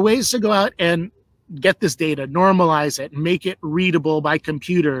 But there are ways to go out and get this data, normalize it, make it readable by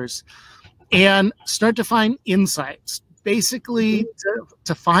computers, and start to find insights. Basically,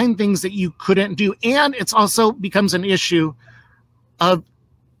 to find things that you couldn't do. And it's also becomes an issue of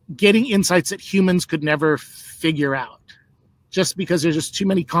getting insights that humans could never figure out, just because there's just too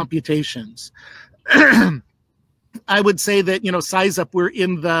many computations. I would say that, SizeUp, we're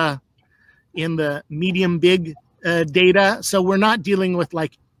in the medium big data. So we're not dealing with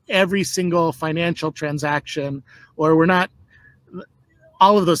like every single financial transaction, or we're not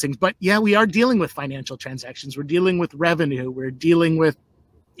all of those things. But yeah, we are dealing with financial transactions. We're dealing with revenue. We're dealing with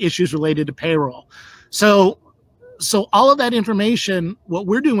issues related to payroll. So all of that information, what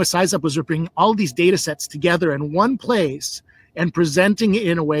we're doing with SizeUp was we're bringing all these data sets together in one place and presenting it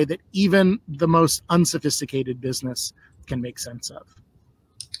in a way that even the most unsophisticated business can make sense of.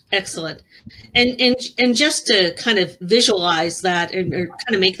 Excellent. And just to kind of visualize that or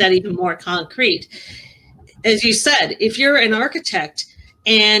kind of make that even more concrete, as you said, if you're an architect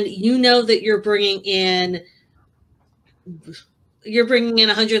and you know that you're bringing in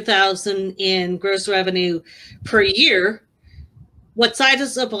 100,000 in gross revenue per year, what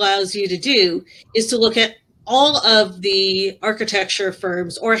SizeUp allows you to do is to look at all of the architecture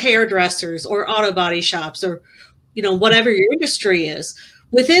firms or hairdressers or auto body shops or whatever your industry is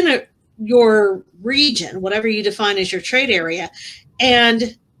within your region, whatever you define as your trade area,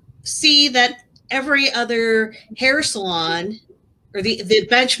 and see that every other hair salon, or the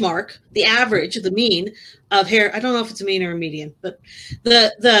benchmark, the average, the mean of hair, I don't know if it's a mean or a median, but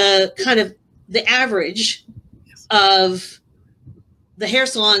the kind of the average of the hair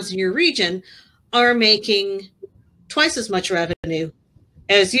salons in your region are making twice as much revenue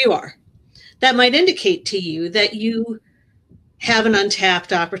as you are. That might indicate to you that you have an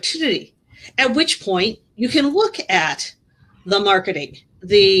untapped opportunity, at which point you can look at the marketing,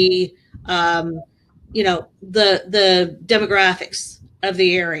 the demographics of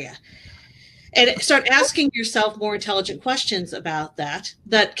the area, and start asking yourself more intelligent questions about that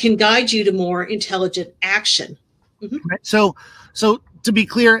can guide you to more intelligent action. Mm-hmm. Right. So to be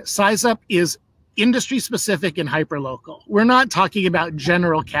clear, SizeUp is industry specific and hyperlocal. We're not talking about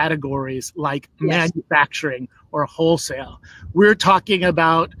general categories like manufacturing or wholesale. We're talking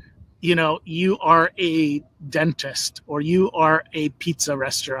about, you are a dentist, or you are a pizza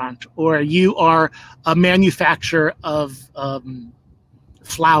restaurant, or you are a manufacturer of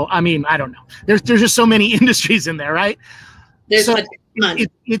flour. I mean, I don't know. There's just so many industries in there, right? So it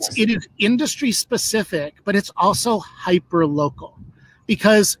is industry specific, but it's also hyperlocal.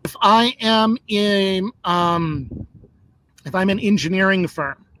 Because if I'm an engineering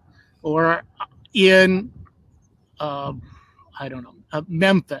firm, or in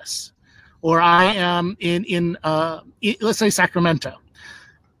Memphis, or I am in let's say Sacramento,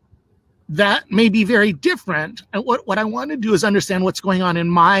 that may be very different. And what I want to do is understand what's going on in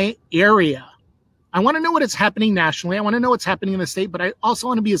my area. I want to know what is happening nationally. I want to know what's happening in the state, but I also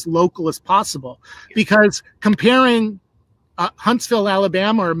want to be as local as possible, because comparing Huntsville,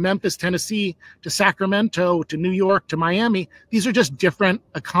 Alabama, or Memphis, Tennessee, to Sacramento, to New York, to Miami, these are just different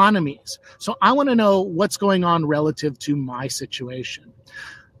economies. So I want to know what's going on relative to my situation.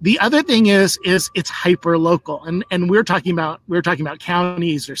 The other thing is it's hyper local, and we're talking about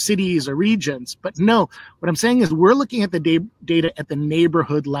counties or cities or regions, but no, what I'm saying is we're looking at the data at the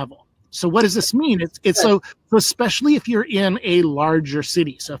neighborhood level. So what does this mean? It's so especially if you're in a larger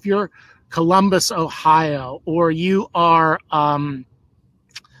city. So if you're Columbus, Ohio, or you are, I'm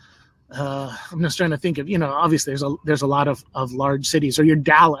just trying to think of, obviously there's a lot of large cities, or you're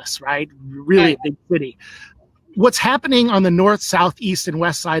Dallas, right? Really a big city. What's happening on the north, south, east, and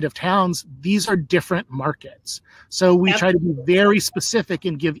west side of towns, these are different markets. So we try to be very specific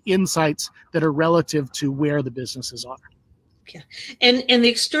and give insights that are relative to where the businesses are. Yeah. And the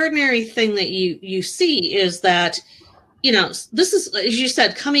extraordinary thing that you see is that you know, this is, as you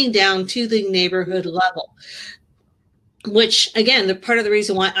said, coming down to the neighborhood level, which again, the part of the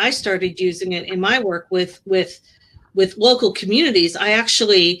reason why I started using it in my work with local communities. I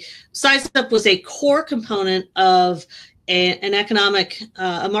actually, SizeUp was a core component of an economic,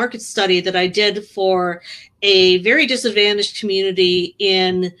 a market study that I did for a very disadvantaged community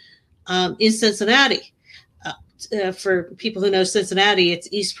in Cincinnati. For people who know Cincinnati, it's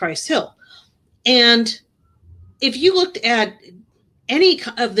East Price Hill. And if you looked at any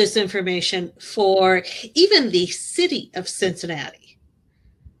of this information for even the city of Cincinnati,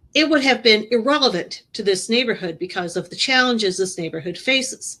 it would have been irrelevant to this neighborhood because of the challenges this neighborhood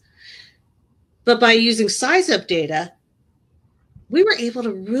faces. But by using SizeUp data, we were able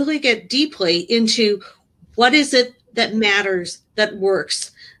to really get deeply into what is it that matters, that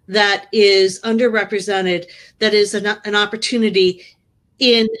works, that is underrepresented, that is an opportunity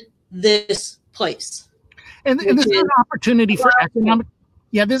in this place. And this is an opportunity for economic,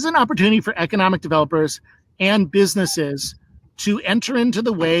 there's an opportunity for economic developers and businesses to enter into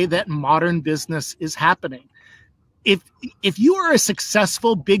the way that modern business is happening. If you are a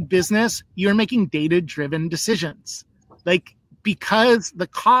successful big business, you're making data-driven decisions. Like, because the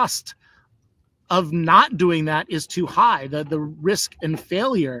cost of not doing that is too high, the risk and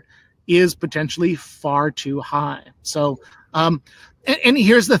failure is potentially far too high. So, and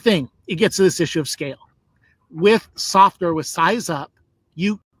here's the thing, it gets to this issue of scale. With software, with SizeUp,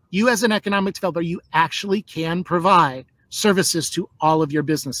 you as an economic developer, you actually can provide services to all of your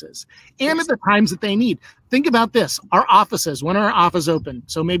businesses and at the times that they need. Think about this, our offices, when are our offices open?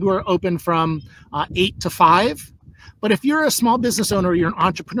 So maybe we're open from 8 to 5, but if you're a small business owner, you're an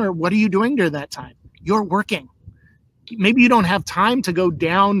entrepreneur, what are you doing during that time? You're working. Maybe you don't have time to go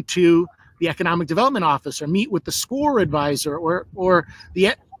down to the economic development office or meet with the score advisor or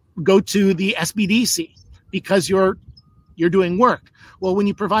go to the SBDC because you're doing work. Well, when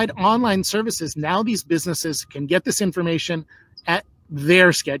you provide online services, now these businesses can get this information at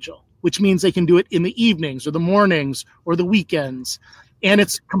their schedule, which means they can do it in the evenings or the mornings or the weekends. And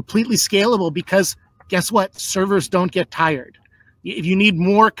it's completely scalable because guess what? Servers don't get tired. If you need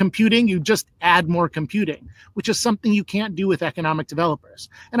more computing, you just add more computing, which is something you can't do with economic developers.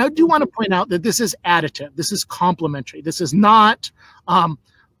 And I do want to point out that this is additive. This is complementary. This is not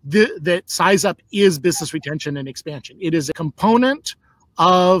that SizeUp is business retention and expansion. It is a component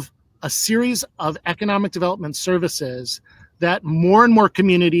of a series of economic development services that more and more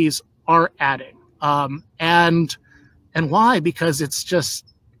communities are adding. And why? Because it's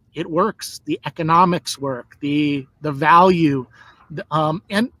just, it works. The economics work, the value,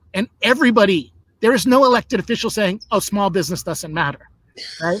 and everybody. There is no elected official saying, "Oh, small business doesn't matter,"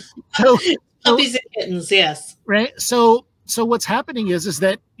 right? So puppies and kittens, yes. Right. So what's happening is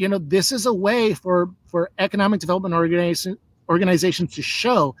that, you know, this is a way for economic development organizations to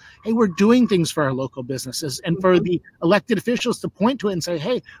show, hey, we're doing things for our local businesses, and for the elected officials to point to it and say,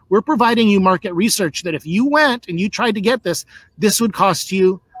 hey, we're providing you market research that if you went and you tried to get this would cost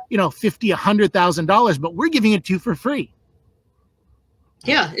you, you know, $50,000, $100,000, but we're giving it to you for free.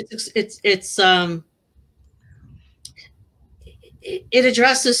 Yeah, it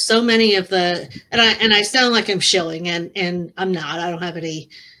addresses so many of the, and I sound like I'm shilling, and I'm not. I don't have any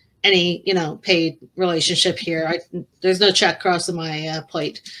you know, paid relationship here. There's no check crossing my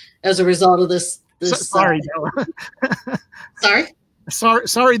plate as a result of this. Sorry, Della.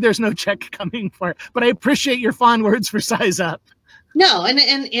 Sorry, there's no check coming for it, but I appreciate your fond words for SizeUp. No, and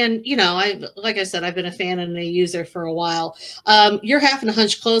you know, like I said, I've been a fan and a user for a while. You're having to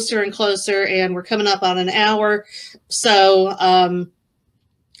hunch closer and closer, and we're coming up on an hour. So I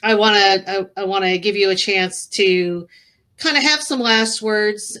want to give you a chance to kind of have some last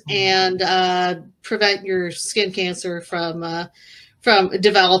words and prevent your skin cancer from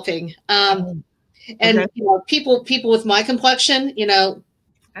developing. And okay. You know, people with my complexion, you know,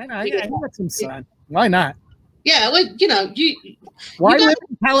 I got some sun. Why not? Yeah, like, you know, why live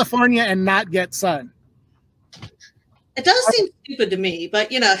in California and not get sun? It does seem stupid to me,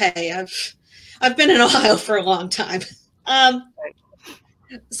 but you know, hey, I've been in Ohio for a long time.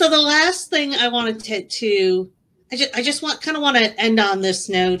 So the last thing I wanted to I just want to end on this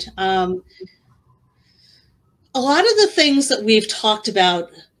note. A lot of the things that we've talked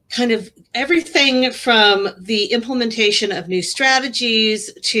about, kind of everything from the implementation of new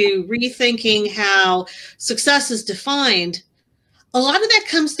strategies to rethinking how success is defined, a lot of that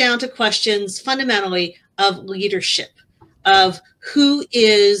comes down to questions fundamentally of leadership, of who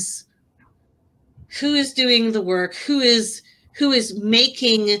is doing the work, who is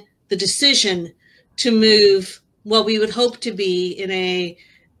making the decision to move what we would hope to be in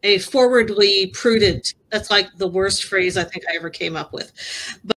a forwardly prudent, that's like the worst phrase I think I ever came up with,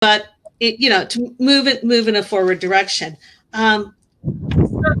 but to move in a forward direction.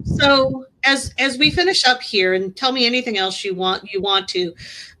 So as we finish up here, and tell me anything else you want to,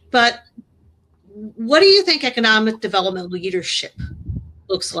 but what do you think economic development leadership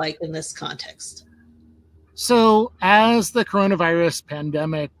looks like in this context? So as the coronavirus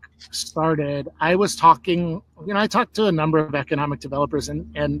pandemic started, I was talking, I talked to a number of economic developers,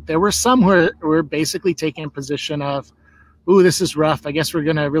 and there were some who were basically taking a position of, ooh, this is rough. I guess we're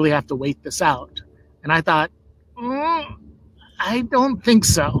going to really have to wait this out. And I thought, I don't think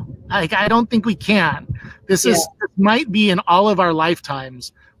so. I don't think we can. This might be in all of our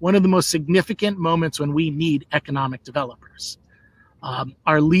lifetimes one of the most significant moments when we need economic developers.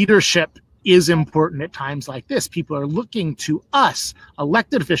 Our leadership is important at times like this. People are looking to us.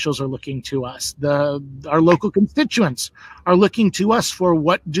 Elected officials are looking to us. Our local constituents are looking to us for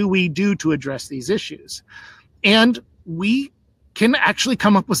what do we do to address these issues. And we can actually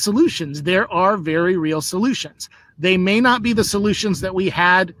come up with solutions. There are very real solutions. They may not be the solutions that we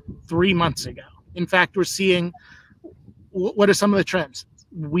had 3 months ago. In fact, we're seeing, what are some of the trends?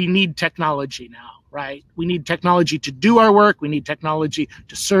 We need technology now, right? We need technology to do our work. We need technology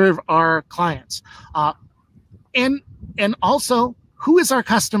to serve our clients. And also, who is our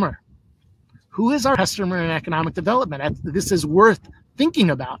customer? Who is our customer in economic development? This is worth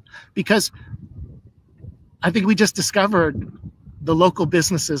thinking about, because I think we just discovered the local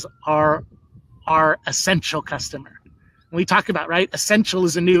businesses are our essential customer. When we talk about, right, essential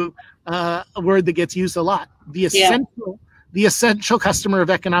is a new word that gets used a lot. The essential customer of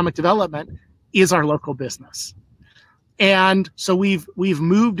economic development is our local business. And so we've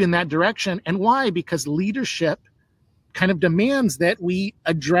moved in that direction. And why? Because leadership kind of demands that we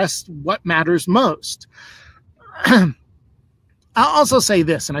address what matters most. I'll also say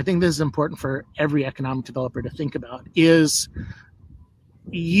this, and I think this is important for every economic developer to think about, is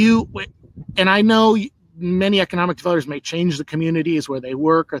and I know many economic developers may change the communities where they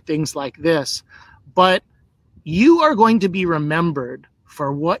work or things like this, but you are going to be remembered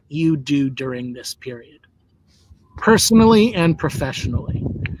for what you do during this period, personally and professionally.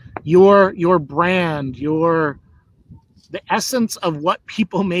 Your brand, the essence of what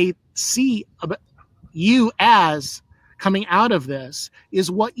people may see about you as coming out of this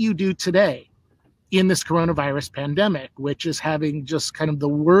is what you do today in this coronavirus pandemic, which is having just kind of the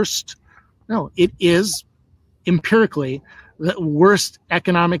worst, it is empirically the worst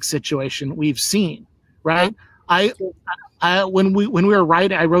economic situation we've seen, right? When we were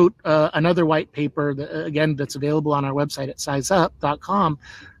writing, I wrote another white paper that, that's available on our website at SizeUp.com.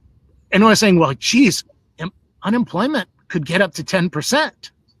 And I was saying, well, geez, unemployment could get up to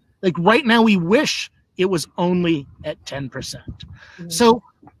 10%. Like right now, we wish it was only at 10%. Mm-hmm. So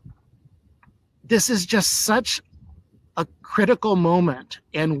this is just such a critical moment.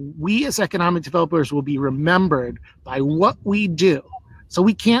 And we as economic developers will be remembered by what we do. So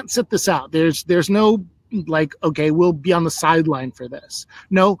we can't sit this out. There's no like, okay, we'll be on the sideline for this.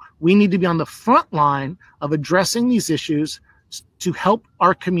 No, we need to be on the front line of addressing these issues to help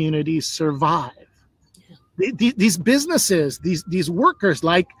our communities survive. These businesses, these workers,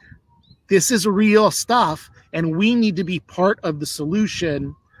 like, this is real stuff, and we need to be part of the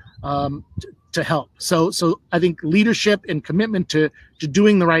solution to help. So I think leadership and commitment to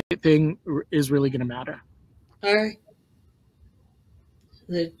doing the right thing is really going to matter. All right.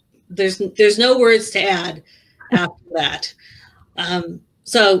 There's no words to add after that.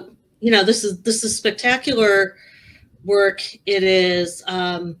 So this is spectacular work. It is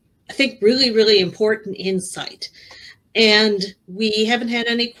I think really, really important insight. And we haven't had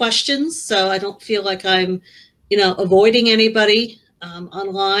any questions, so I don't feel like I'm, avoiding anybody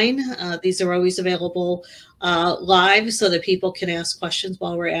online. These are always available live so that people can ask questions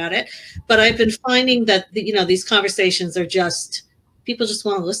while we're at it. But I've been finding that, these conversations are people just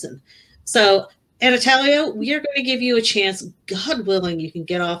want to listen. So, Anatalio, we are going to give you a chance. God willing, you can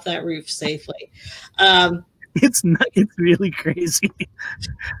get off that roof safely. It's really crazy.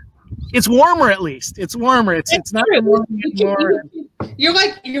 It's warmer, at least. It's warmer. It's not warm anymore. You're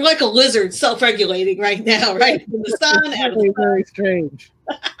like a lizard, self-regulating right now, right? In the sun. Very, very strange.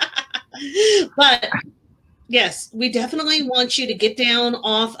 But yes, we definitely want you to get down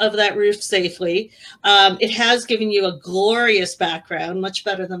off of that roof safely. It has given you a glorious background, much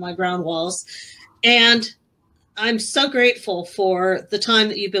better than my ground walls, and I'm so grateful for the time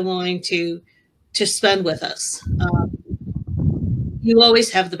that you've been willing to spend with us. You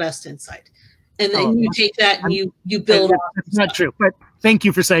always have the best insight. And then you take that and you build on. That's not true, but thank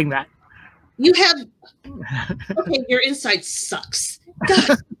you for saying that. You have, okay, your insight sucks.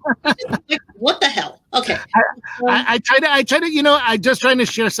 God, Like, what the hell? Okay. I try to, you know, I just trying to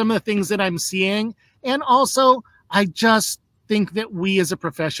share some of the things that I'm seeing. And also, I just think that we as a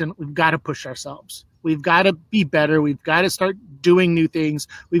profession, we've got to push ourselves. We've got to be better. We've got to start doing new things.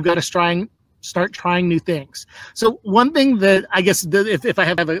 We've got to start trying new things. So one thing that I guess if I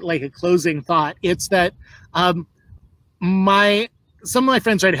have a closing thought, it's that some of my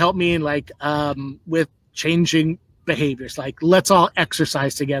friends try to help me with changing behaviors, like let's all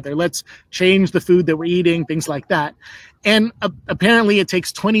exercise together, let's change the food that we're eating, things like that. And apparently it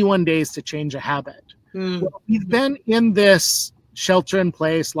takes 21 days to change a habit. Well, we've been in this shelter in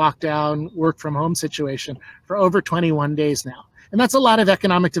place, lockdown, work from home situation for over 21 days now. And that's a lot of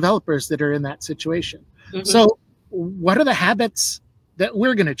economic developers that are in that situation. So what are the habits that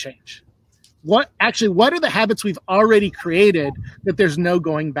we're going to change? What are the habits we've already created that there's no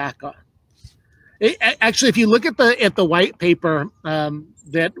going back on? Actually, if you look at the white paper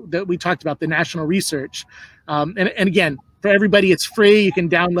that we talked about, the national research, and again, for everybody, it's free. You can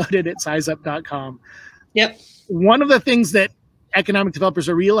download it at SizeUp.com. Yep. One of the things that economic developers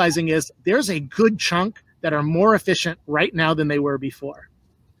are realizing is there's a good chunk that are more efficient right now than they were before.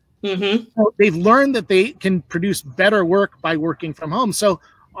 So they've learned that they can produce better work by working from home. So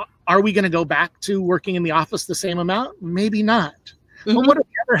are we going to go back to working in the office the same amount? Maybe not. But what are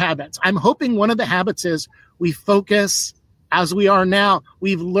the other habits? I'm hoping one of the habits is we focus as we are now.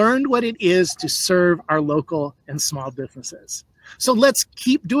 We've learned what it is to serve our local and small businesses. So let's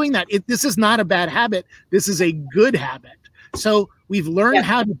keep doing that. This is not a bad habit. This is a good habit. So we've learned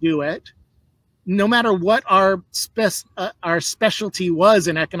how to do it. No matter what our specialty was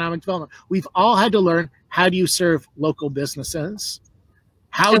in economic development, we've all had to learn, how do you serve local businesses?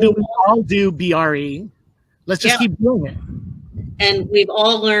 How do we all do BR&E? Let's just keep doing it. And we've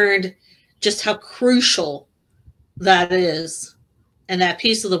all learned just how crucial that is, and that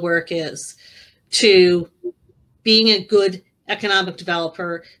piece of the work is, to being a good economic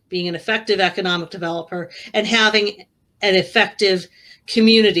developer, being an effective economic developer, and having an effective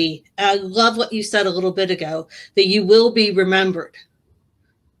community. I love what you said a little bit ago, that you will be remembered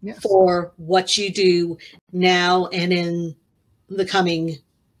for what you do now and in the coming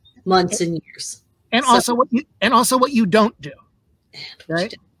months and years. And also what you don't do.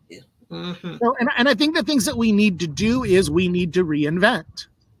 Right. So, and I think the things that we need to do is we need to reinvent.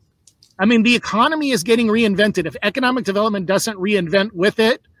 I mean, the economy is getting reinvented. If economic development doesn't reinvent with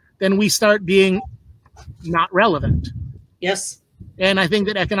it, then we start being not relevant. Yes. And I think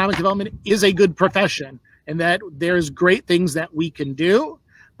that economic development is a good profession and that there's great things that we can do,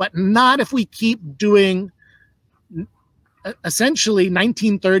 but not if we keep doing essentially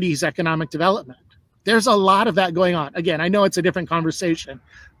 1930s economic development. There's a lot of that going on. Again, I know it's a different conversation,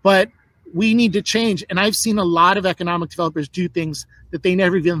 but we need to change. And I've seen a lot of economic developers do things that they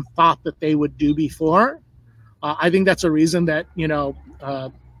never even thought that they would do before. I think that's a reason that, you know,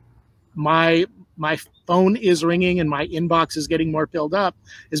 my phone is ringing and my inbox is getting more filled up,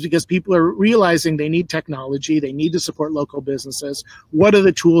 is because people are realizing they need technology. They need to support local businesses. What are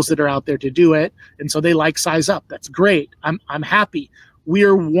the tools that are out there to do it? And so they like SizeUp. That's great. I'm happy.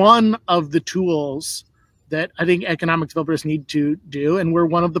 We're one of the tools that I think economic developers need to do, and we're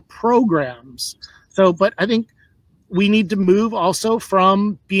one of the programs. So, but I think we need to move also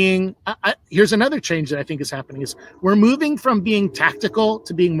from being, here's another change that I think is happening, is we're moving from being tactical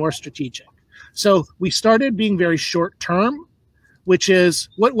to being more strategic. So we started being very short term, which is,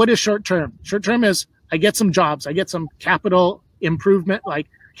 what is short term? Short term is, I get some jobs, I get some capital improvement, like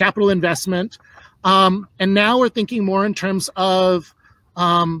capital investment. And now we're thinking more in terms of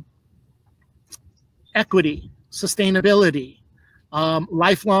equity, sustainability,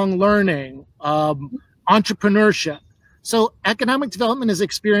 lifelong learning, entrepreneurship. So economic development is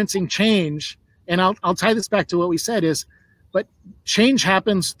experiencing change. And I'll tie this back to what we said is, but change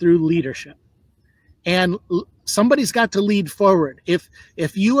happens through leadership. And somebody's got to lead forward. If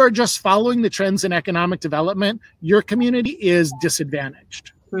you are just following the trends in economic development, your community is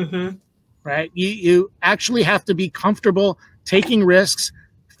disadvantaged. Right? You actually have to be comfortable taking risks.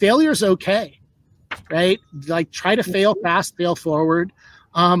 Failure's okay, right? Like, try to fail fast, fail forward.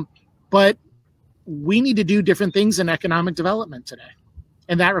 But we need to do different things in economic development today,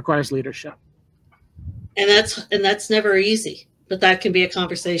 and that requires leadership. And that's never easy, but that can be a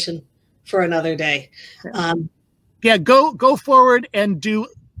conversation for another day. Yeah, go forward and do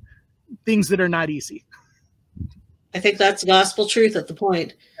things that are not easy. I think that's gospel truth at the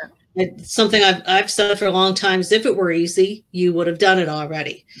point. It's something I've said for a long time, is if it were easy, you would have done it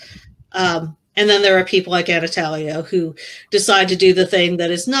already. And then there are people like Anatalio who decide to do the thing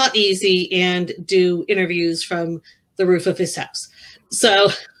that is not easy and do interviews from the roof of his house. So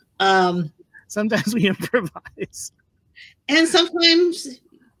Sometimes we improvise. And sometimes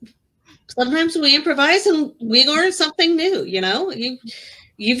we improvise and we learn something new. You know,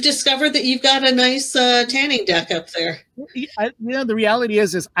 you've discovered that you've got a nice tanning deck up there. The reality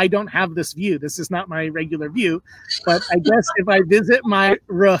is I don't have this view. This is not my regular view, but I guess if I visit my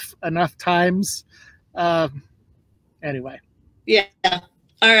roof enough times, anyway. Yeah.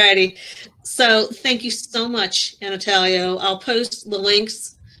 All righty. So thank you so much, Anatalio. I'll post the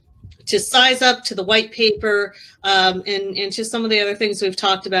links to SizeUp, to the white paper, and to some of the other things we've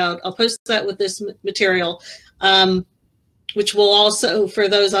talked about. I'll post that with this material, which will also, for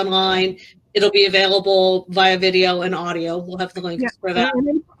those online, it'll be available via video and audio. We'll have the links for that.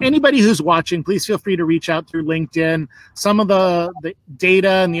 Anybody who's watching, please feel free to reach out through LinkedIn. Some of the data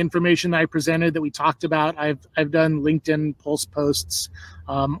and the information that I presented that we talked about, I've done LinkedIn pulse posts,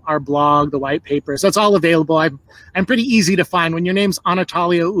 our blog, the white paper. So it's all available. I'm pretty easy to find. When your name's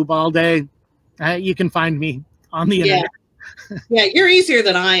Anatalio Ubalde, you can find me on the internet. Yeah, you're easier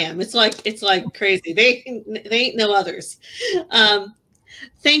than I am. It's like crazy. They ain't no others.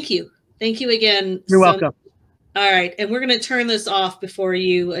 Thank you. Thank you again. You're welcome. All right. And we're going to turn this off before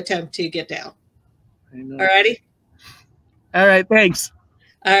you attempt to get down. All righty. All right. Thanks.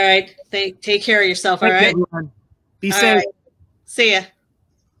 All right. Take care of yourself. All right. Everyone. Be safe. Right. See ya.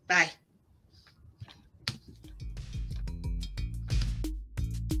 Bye.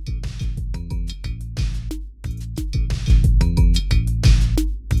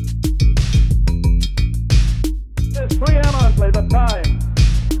 It's preeminently the time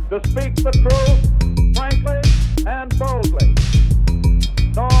to speak the truth frankly and boldly.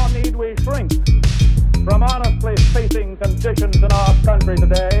 Nor need we shrink from honestly facing conditions in our country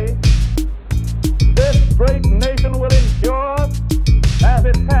today. This great nation will endure as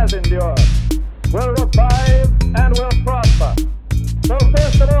it has endured, will revive and will prosper. So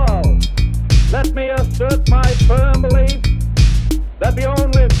first of all, let me assert my firm belief that the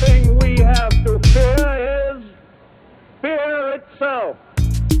only thing we have to fear is fear itself.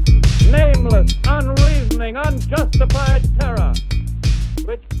 Nameless, unreasoning, unjustified terror,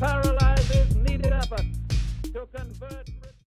 which paralyzes needed effort to convert